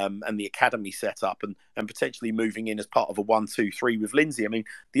 And the academy set up, and potentially moving in as part of a 1-2-3 with Lindsay. I mean,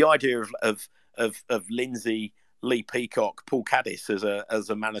 the idea of Lindsay, Lee Peacock, Paul Caddis as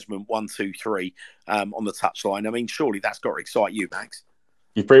a management 1-2-3 on the touchline. I mean, surely that's got to excite you, Max.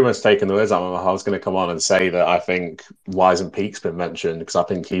 You've pretty much taken the words out of my mouth. I was going to come on and say that I think Wise and Peake's been mentioned, because I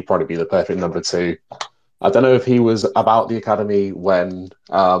think he'd probably be the perfect number 2. I don't know if he was about the academy when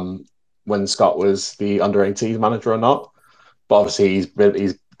Scott was the under-18 manager or not. But obviously, he's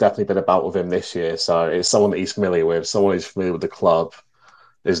definitely been about with him this year. So it's someone that he's familiar with, someone who's familiar with the club,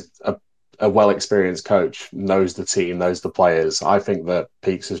 is a well-experienced coach, knows the team, knows the players. I think that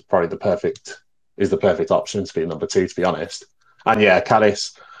Peakes is probably the perfect option to be number 2, to be honest. And yeah,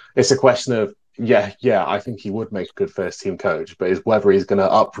 Caddis, it's a question of, I think he would make a good first-team coach, but it's whether he's going to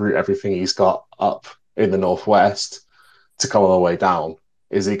uproot everything he's got up in the Northwest to come all the way down.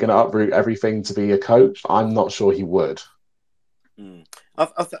 Is he going to uproot everything to be a coach? I'm not sure he would.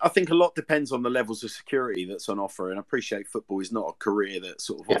 I think a lot depends on the levels of security that's on offer, and I appreciate football is not a career that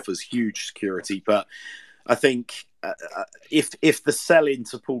sort of offers huge security, but I think if the sell-in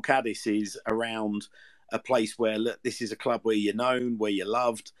to Paul Caddis is around a place where, look, this is a club where you're known, where you're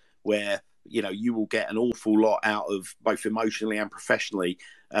loved, where you will get an awful lot out of both emotionally and professionally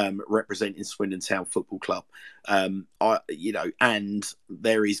representing Swindon Town Football Club. And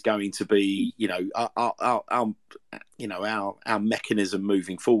there is going to be, our mechanism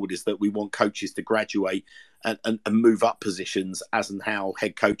moving forward is that we want coaches to graduate and move up positions as and how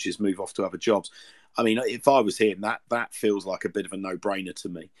head coaches move off to other jobs. I mean, if I was him, that feels like a bit of a no-brainer to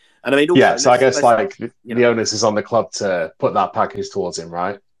me. And I mean, also, so I guess the onus is on the club to put that package towards him,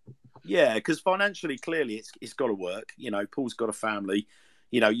 right? Yeah, because financially, clearly, it's got to work. Paul's got a family.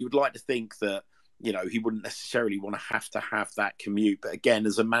 You would like to think that, he wouldn't necessarily want to have that commute. But again,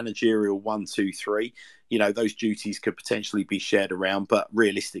 as a managerial 1-2-3, those duties could potentially be shared around. But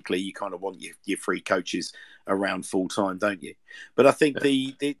realistically, you kind of want your 3 coaches around full time, don't you? But I think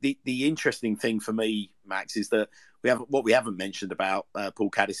the interesting thing for me, Max, is that what we haven't mentioned about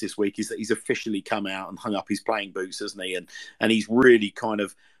Paul Caddis this week is that he's officially come out and hung up his playing boots, hasn't he? And he's really kind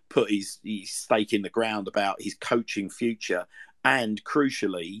of put his stake in the ground about his coaching future, and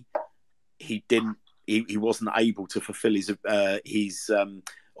crucially, he wasn't able to fulfil his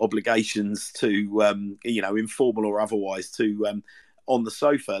obligations to informal or otherwise, to on the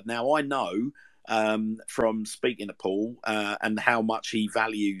sofa. Now, I know from speaking to Paul and how much he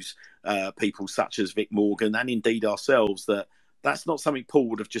values people such as Vic Morgan and indeed ourselves, that's not something Paul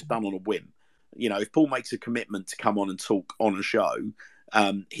would have just done on a whim. You know, if Paul makes a commitment to come on and talk on a show,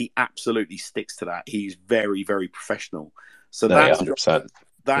 he absolutely sticks to that. He's very, very professional. So No, that's 100%.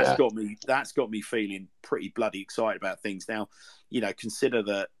 That's got me feeling pretty bloody excited about things. Now, you know, consider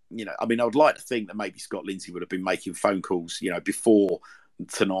that, you know, I mean, I would like to think that maybe Scott Lindsey would have been making phone calls, you know, before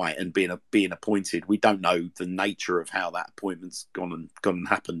tonight and being appointed. We don't know the nature of how that appointment's gone and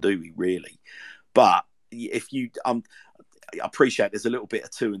happened, do we really? But if you, I appreciate there's a little bit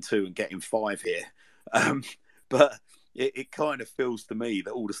of 2 and 2 and getting 5 here, but it kind of feels to me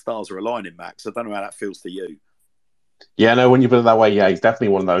that all the stars are aligning, Max. I don't know how that feels to you. Yeah, no, when you put it that way, yeah, he's definitely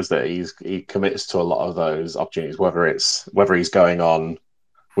one of those that he commits to a lot of those opportunities, whether he's going on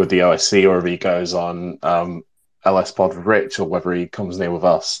with the OSC or if he goes on LS Pod with Rich or whether he comes near with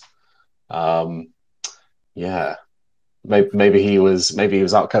us. Yeah, maybe he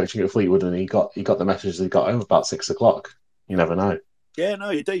was out coaching at Fleetwood and he got the message he got home about 6 o'clock. You never know. Yeah, no,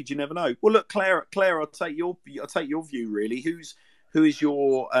 indeed, you never know. Well, look, Claire, I'll take your view. Really, who is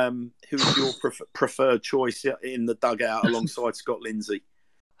your preferred choice in the dugout alongside Scott Lindsey?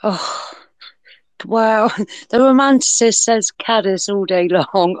 Oh, well, the romanticist says Caddis all day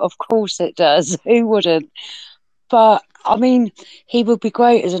long. Of course it does. Who wouldn't? But, I mean, he would be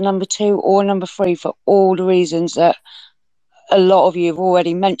great as a number 2 or number 3 for all the reasons that a lot of you have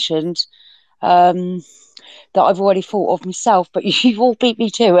already mentioned, that I've already thought of myself, but you've all beat me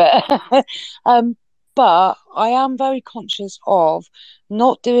to it. But I am very conscious of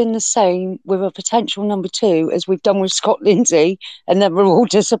not doing the same with a potential number 2 as we've done with Scott Lindsey, and then we're all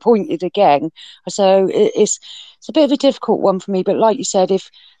disappointed again. So it's a bit of a difficult one for me. But like you said, if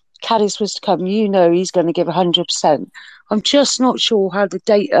Caddis was to come, you know he's going to give 100%. I'm just not sure how the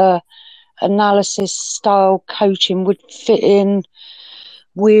data analysis style coaching would fit in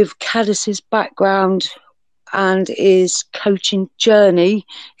with Caddis's background and his coaching journey.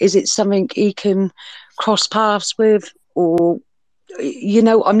 Is it something he can cross paths with, or, you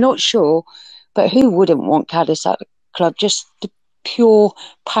know, I'm not sure. But who wouldn't want Caddis at the club? Just the pure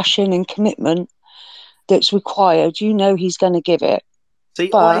passion and commitment that's required. You know he's going to give it. See,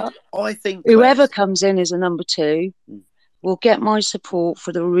 but I think whoever comes in as a number 2 will get my support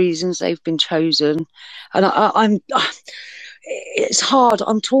for the reasons they've been chosen. And I'm it's hard.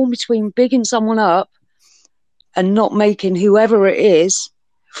 I'm torn between bigging someone up and not making whoever it is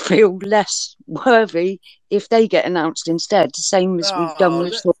feel less worthy if they get announced instead. The same as we've done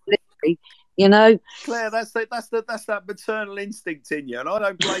with Sol Brynn, you know. Claire, that's that maternal instinct in you, and I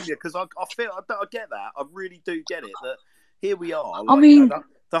don't blame you because I get that. I really do get it. That here we are. Like, I mean, you know,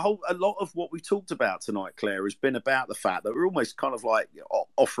 a lot of what we've talked about tonight, Claire, has been about the fact that we're almost kind of like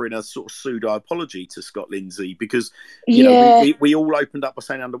offering a sort of pseudo apology to Scott Lindsey because you know we all opened up by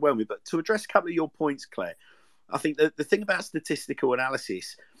saying underwhelming. But to address a couple of your points, Claire, I think that the thing about statistical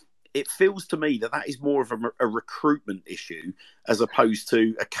analysis, it feels to me that is more of a recruitment issue as opposed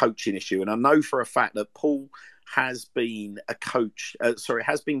to a coaching issue. And I know for a fact that Paul has been a coach,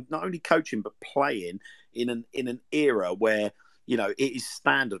 has been not only coaching but playing in an era where, you know, it is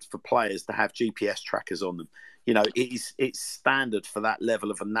standard for players to have GPS trackers on them. You know, it's standard for that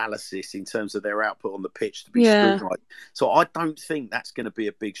level of analysis in terms of their output on the pitch to be scrutinised. So I don't think that's going to be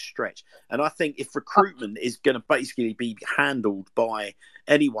a big stretch. And I think if recruitment is going to basically be handled by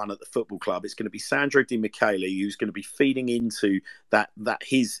anyone at the football club, it's going to be Sandro Di Michele who's going to be feeding into that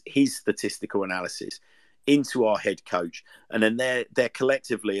his statistical analysis into our head coach, and then they're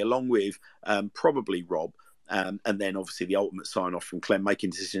collectively, along with probably Rob. And then obviously the ultimate sign off from Clem, making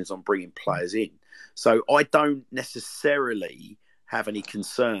decisions on bringing players in. So I don't necessarily have any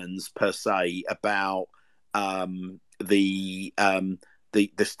concerns per se about the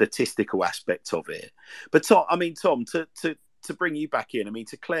statistical aspect of it. But Tom, to bring you back in, I mean,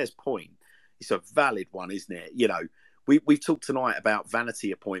 to Claire's point, it's a valid one, isn't it? You know, we've talked tonight about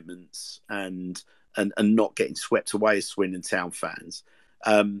vanity appointments and not getting swept away as Swindon Town fans.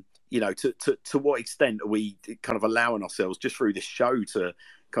 You know, to what extent are we kind of allowing ourselves just through this show to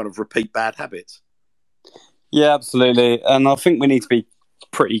kind of repeat bad habits? Yeah, absolutely. And I think we need to be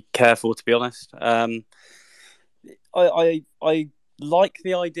pretty careful, to be honest. I like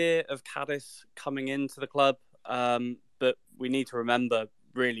the idea of Caddis coming into the club, but we need to remember,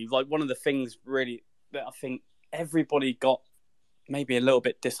 really, like one of the things really that I think everybody got maybe a little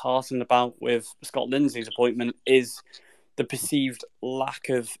bit disheartened about with Scott Lindsey's appointment is the perceived lack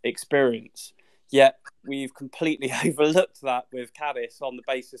of experience. Yet we've completely overlooked that with Caddis on the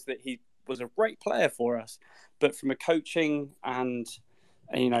basis that he was a great player for us, but from a coaching and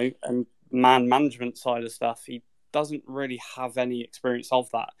man management side of stuff, he doesn't really have any experience of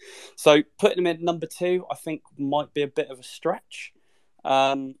that. So putting him in number 2, I think might be a bit of a stretch.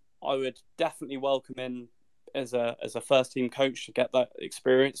 I would definitely welcome him as a first team coach to get that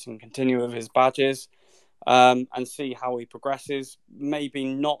experience and continue with his badges, and see how he progresses. Maybe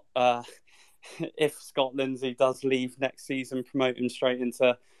not if Scott Lindsey does leave next season, promote him straight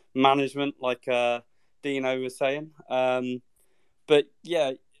into management, like Dino was saying. But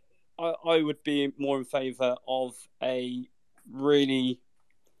yeah, I would be more in favour of a really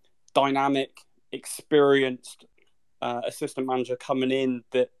dynamic, experienced assistant manager coming in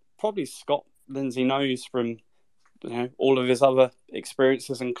that probably Scott Lindsey knows from all of his other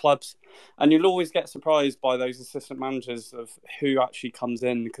experiences in clubs. And you'll always get surprised by those assistant managers of who actually comes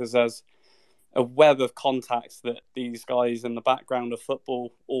in, because there's a web of contacts that these guys in the background of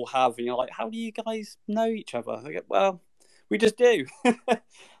football all have. And you're like, how do you guys know each other? I go, well, we just do. So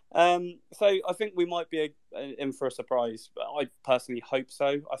I think we might be in for a surprise. But I personally hope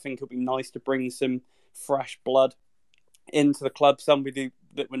so. I think it'll be nice to bring some fresh blood into the club, somebody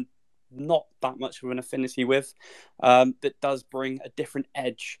that we're not that much of an affinity with, that does bring a different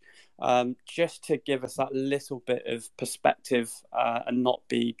edge, just to give us that little bit of perspective, and not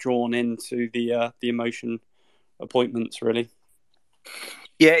be drawn into the emotion appointments, really.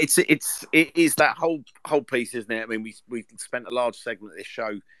 Yeah, it is that whole piece, isn't it? I mean, we spent a large segment of this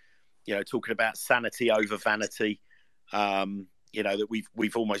show, talking about sanity over vanity. That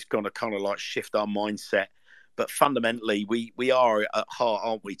we've almost got to kind of like shift our mindset. But fundamentally, we are at heart,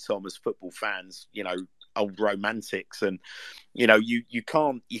 aren't we, Tom, as football fans? Old romantics, and you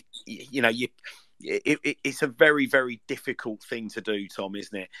can't. It's a very, very difficult thing to do, Tom,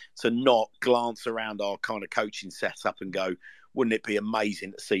 isn't it? To not glance around our kind of coaching setup and go, wouldn't it be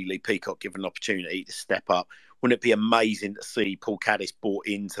amazing to see Lee Peacock given an opportunity to step up? Wouldn't it be amazing to see Paul Caddis brought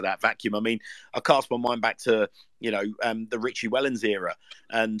into that vacuum? I mean, I cast my mind back to the Richie Wellens era,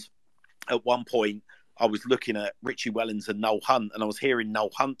 and at one point, I was looking at Richie Wellens and Noel Hunt, and I was hearing Noel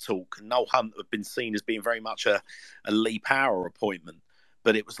Hunt talk. And Noel Hunt had been seen as being very much a Lee Power appointment.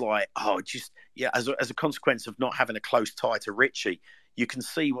 But it was like, as a consequence of not having a close tie to Richie, you can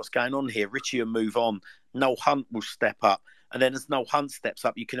see what's going on here. Richie will move on. Noel Hunt will step up. And then as Noel Hunt steps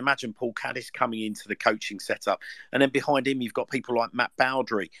up, you can imagine Paul Caddis coming into the coaching setup. And then behind him, you've got people like Matt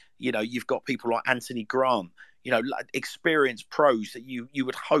Bowdry. You've got people like Anthony Grant. Experienced pros that you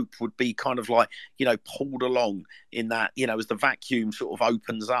would hope would be kind of like, pulled along in that, as the vacuum sort of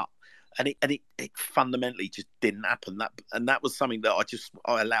opens up. And it fundamentally just didn't happen. That was something that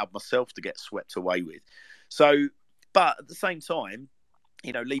I allowed myself to get swept away with. So, but at the same time,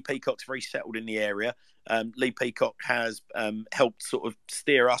 Lee Peacock's very settled in the area. Lee Peacock has helped sort of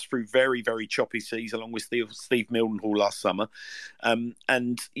steer us through very, very choppy seas, along with Steve Mildenhall last summer.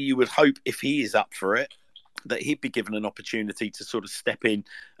 And you would hope, if he is up for it, that he'd be given an opportunity to sort of step in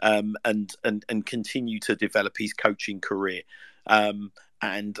and continue to develop his coaching career.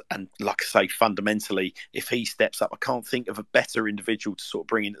 And like I say, fundamentally, if he steps up, I can't think of a better individual to sort of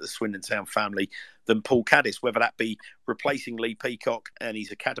bring into the Swindon Town family than Paul Caddis, whether that be replacing Lee Peacock and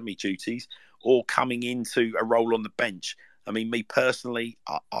his academy duties or coming into a role on the bench. I mean, me personally,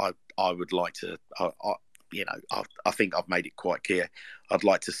 I would like to. I think I've made it quite clear. I'd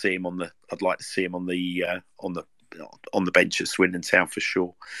like to see him on the bench at Swindon Town for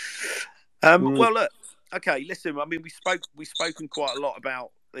sure. Well, look. Okay, listen. I mean, we've spoken quite a lot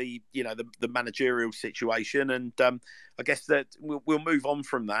about the managerial situation, and I guess that we'll move on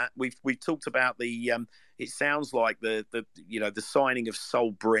from that. We've talked about the. It sounds like the signing of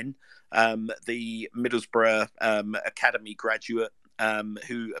Sol Brynn, the Middlesbrough academy graduate,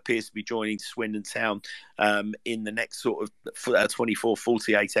 who appears to be joining Swindon Town in the next sort of 24,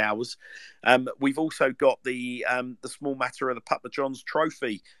 48 hours. We've also got the small matter of the Papa John's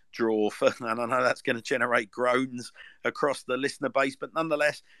Trophy draw and I know that's going to generate groans across the listener base, but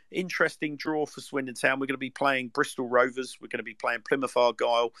nonetheless, interesting draw for Swindon Town. We're going to be playing Bristol Rovers, we're going to be playing Plymouth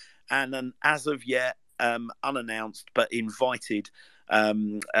Argyle, and an as of yet unannounced but invited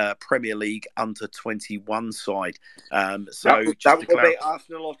Premier League under 21 side. That will be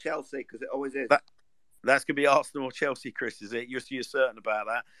Arsenal or Chelsea, because it always is. That's going to be Arsenal or Chelsea, Chris, is it? You're certain about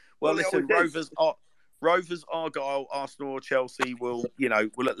that? Well, listen, Rovers, Argyle, Arsenal or Chelsea will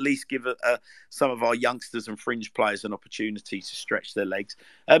at least give some of our youngsters and fringe players an opportunity to stretch their legs.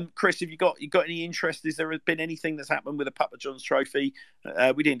 Chris, have you got any interest? Has there been anything that's happened with the Papa John's Trophy?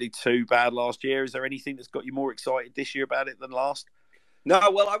 We didn't do too bad last year. Is there anything that's got you more excited this year about it than last? No,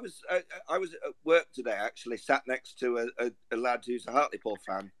 well, I was at work today, actually, sat next to a lad who's a Hartlepool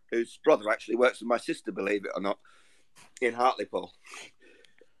fan, whose brother actually works with my sister, believe it or not, in Hartlepool.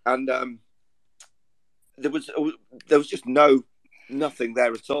 And there was just nothing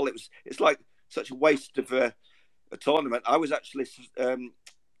there at all. It's like such a waste of a tournament. I was actually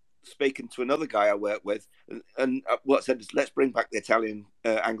speaking to another guy I work with, and what I said is, let's bring back the Italian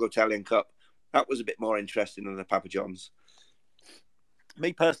Anglo-Italian Cup. That was a bit more interesting than the Papa John's.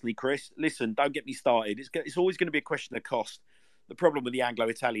 Me personally, Chris, listen, don't get me started. It's always going to be a question of cost. The problem with the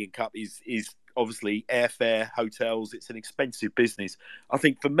Anglo-Italian Cup is obviously airfare, hotels. It's an expensive business. I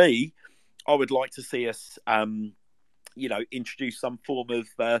think for me, I would like to see us, introduce some form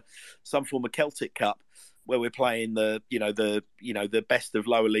of Celtic Cup, where we're playing the best of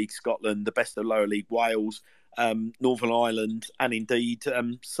lower league Scotland, the best of lower league Wales, Northern Ireland, and indeed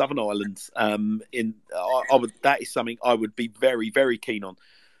Southern Ireland. That is something I would be very, very keen on.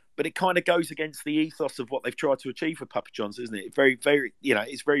 But it kind of goes against the ethos of what they've tried to achieve with Papa John's, isn't it? Very, very,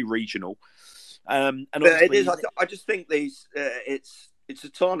 it's very regional. And it is. I just think it's a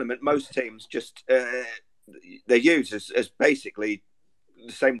tournament. Most teams just they use as basically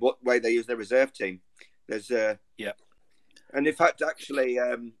the same way they use their reserve team. There's and in fact, actually,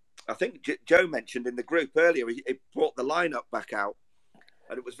 I think Joe mentioned in the group earlier, he brought the lineup back out,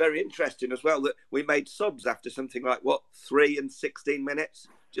 and it was very interesting as well that we made subs after something like 3 and 16 minutes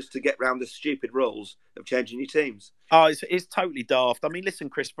just to get round the stupid rules of changing your teams. Oh, it's totally daft. I mean, listen,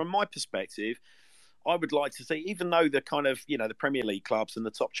 Chris, from my perspective, I would like to see, even though the kind of, the Premier League clubs and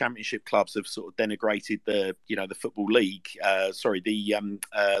the top Championship clubs have sort of denigrated the Football League, the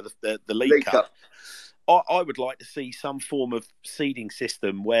League Cup. I would like to see some form of seeding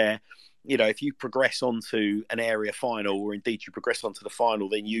system where, if you progress onto an area final, or indeed you progress onto the final,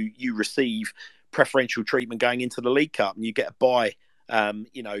 then you receive preferential treatment going into the League Cup, and you get a bye,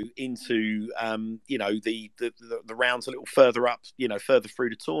 into the rounds a little further up, further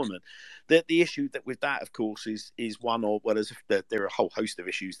through the tournament. The issue with that, of course, is one, or well, there are a whole host of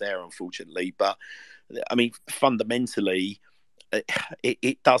issues there, unfortunately. But I mean, fundamentally,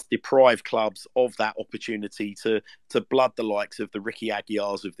 it does deprive clubs of that opportunity to blood the likes of the Ricky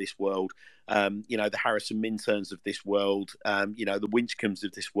Aguiars of this world, the Harrison Minturns of this world, the Winchcombes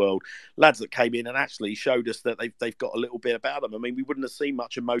of this world, lads that came in and actually showed us that they've got a little bit about them. I mean, we wouldn't have seen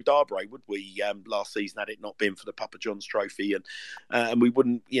much of Mo Darbre, would we, last season, had it not been for the Papa John's Trophy, and we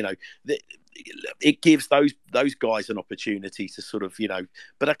wouldn't, it gives those guys an opportunity to sort of,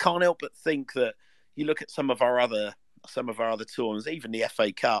 but I can't help but think that you look at some of our other tournaments, even the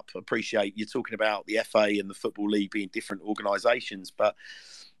FA Cup. I appreciate you're talking about the FA and the Football League being different organisations, but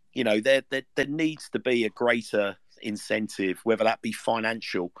there needs to be a greater incentive, whether that be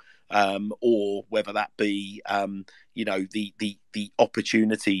financial, or whether that be the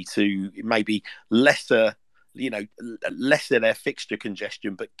opportunity to maybe lesser their fixture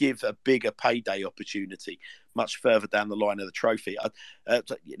congestion, but give a bigger payday opportunity much further down the line of the trophy. Of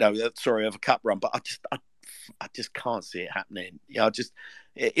a cup run, but I just can't see it happening.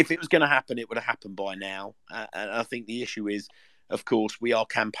 If it was going to happen, it would have happened by now. And I think the issue is, of course, we are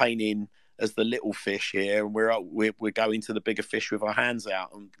campaigning as the little fish here, and we're going to the bigger fish with our hands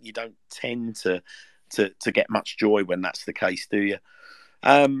out, and you don't tend to get much joy when that's the case, do you?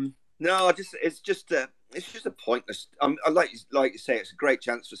 No, it's just a pointless. I like you say, it's a great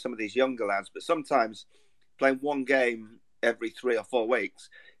chance for some of these younger lads, but sometimes playing one game every 3 or 4 weeks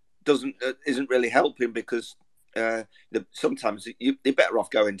isn't really helping, because sometimes you're better off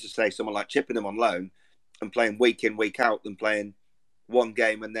going to, say, someone like Chippenham on loan and playing week in, week out, than playing one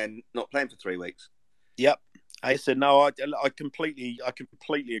game and then not playing for 3 weeks. Yep. I said, no, I completely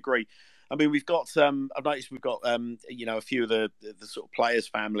agree. I mean, we've got, I've noticed we've got, a few of the sort of players'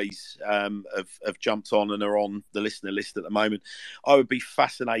 families have jumped on and are on the listener list at the moment. I would be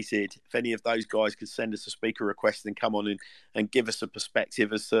fascinated if any of those guys could send us a speaker request and come on in and give us a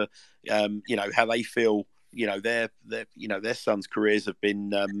perspective as to, how they feel, their sons' careers have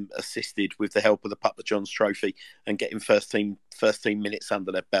been assisted with the help of the Papa John's Trophy and getting first team minutes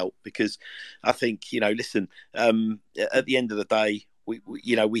under their belt. Because I think, listen, at the end of the day,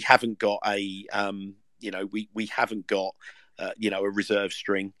 we haven't got a we haven't got a reserve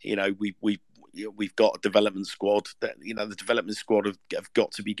string. We've got a development squad that the development squad have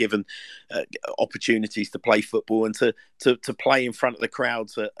got to be given opportunities to play football and to play in front of the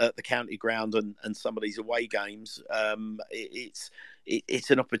crowds at the county ground and some of these away games. It's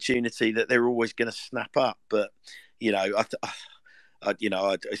an opportunity that they're always going to snap up, but I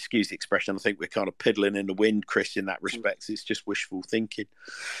excuse the expression, I think we're kind of piddling in the wind, Chris, in that respect. It's just wishful thinking.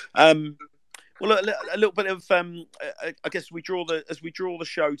 Well, a little bit of, I guess as we draw the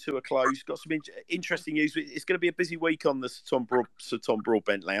show to a close. Got some interesting news. It's going to be a busy week on the Sir Tom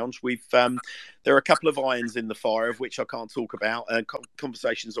Broadbent Lounge. There are a couple of irons in the fire, of which I can't talk about, and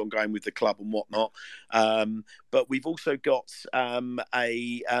conversations ongoing with the club and whatnot. But we've also got a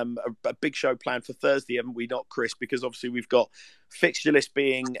big show planned for Thursday, haven't we? Not, Chris, because obviously we've got fixture list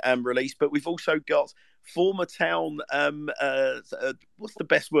being released, but we've also got former Town, what's the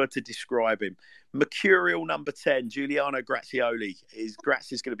best word to describe him? Mercurial number 10, Giuliano Grazioli.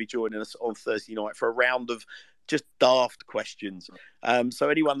 Graz is going to be joining us on Thursday night for a round of just daft questions. So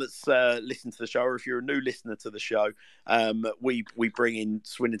anyone that's listened to the show, or if you're a new listener to the show, we bring in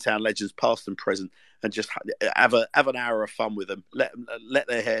Swindon Town legends, past and present, and just have an hour of fun with them. Let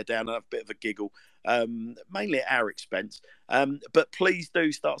their hair down and have a bit of a giggle, mainly at our expense. But please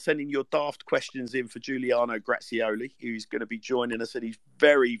do start sending your daft questions in for Giuliano Grazioli, who's going to be joining us, and he's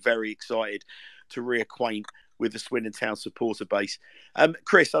very, very excited to reacquaint with the Swindon Town supporter base.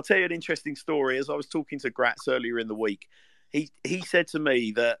 Chris, I'll tell you an interesting story. As I was talking to Gratz earlier in the week, he said to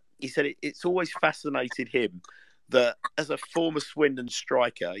me that it's always fascinated him that as a former Swindon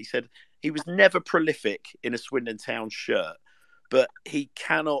striker, he said he was never prolific in a Swindon Town shirt, but he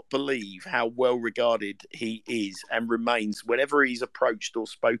cannot believe how well regarded he is and remains whenever he's approached or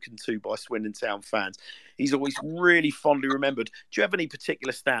spoken to by Swindon Town fans. He's always really fondly remembered. Do you have any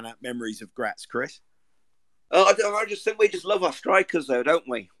particular standout memories of Gratz, Chris? I just think we just love our strikers, though, don't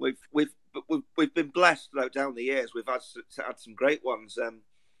we? We've been blessed though down the years. We've had some great ones.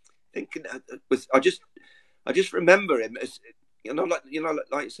 Thinking, I just remember him as like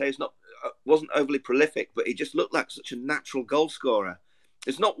you say, it's not wasn't overly prolific, but he just looked like such a natural goal scorer.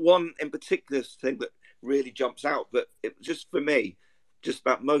 There's not one in particular thing that really jumps out, but it just for me, just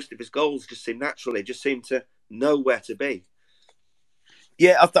about most of his goals just seemed natural. He just seemed to know where to be.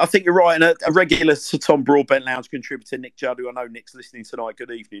 Yeah, I think you're right. And a regular Sir Tom Broadbent Lounge contributor, Nick Judd, who I know Nick's listening tonight.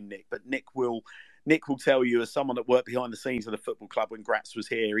 Good evening, Nick. But Nick will tell you, as someone that worked behind the scenes of the football club when Gratz was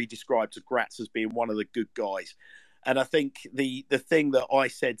here, he described Gratz as being one of the good guys. And I think the thing that I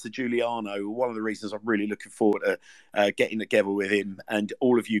said to Giuliano, one of the reasons I'm really looking forward to getting together with him and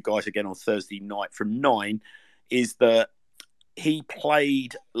all of you guys again on Thursday night from 9, is that he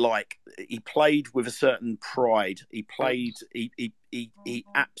played with a certain pride. He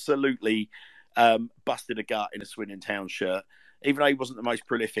absolutely busted a gut in a Swindon Town shirt. Even though he wasn't the most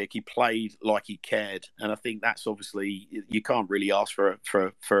prolific, he played like he cared, and I think that's obviously you can't really ask for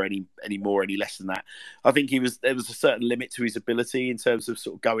any more, any less than that. I think there was a certain limit to his ability in terms of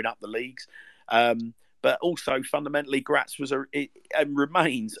sort of going up the leagues, but also fundamentally, Gratz was and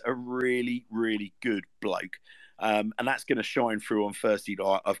remains a really, really good bloke. And that's going to shine through on Thursday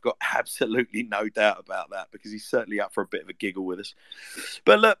night. I've got absolutely no doubt about that, because he's certainly up for a bit of a giggle with us.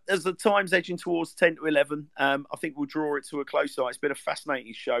 But look, as the time's edging towards 10 to 11, I think we'll draw it to a close. It's been a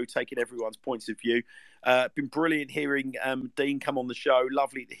fascinating show, taking everyone's points of view. Been brilliant hearing Dean come on the show.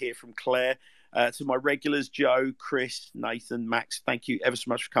 Lovely to hear from Claire. To my regulars, Joe, Chris, Nathan, Max, thank you ever so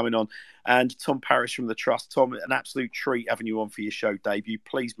much for coming on. And Tom Parrish from the Trust. Tom, an absolute treat having you on for your show debut.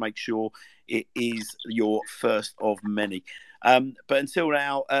 Please make sure it is your first of many. But until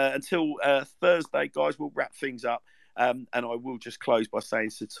now, until Thursday, guys, we'll wrap things up. And I will just close by saying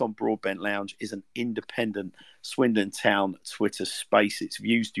Sir Tom Broadbent Lounge is an independent Swindon Town Twitter space. Its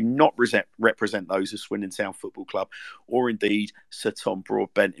views do not represent those of Swindon Town Football Club or indeed Sir Tom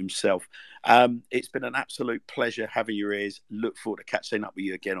Broadbent himself. It's been an absolute pleasure having your ears. Look forward to catching up with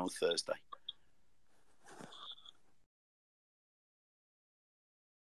you again on Thursday.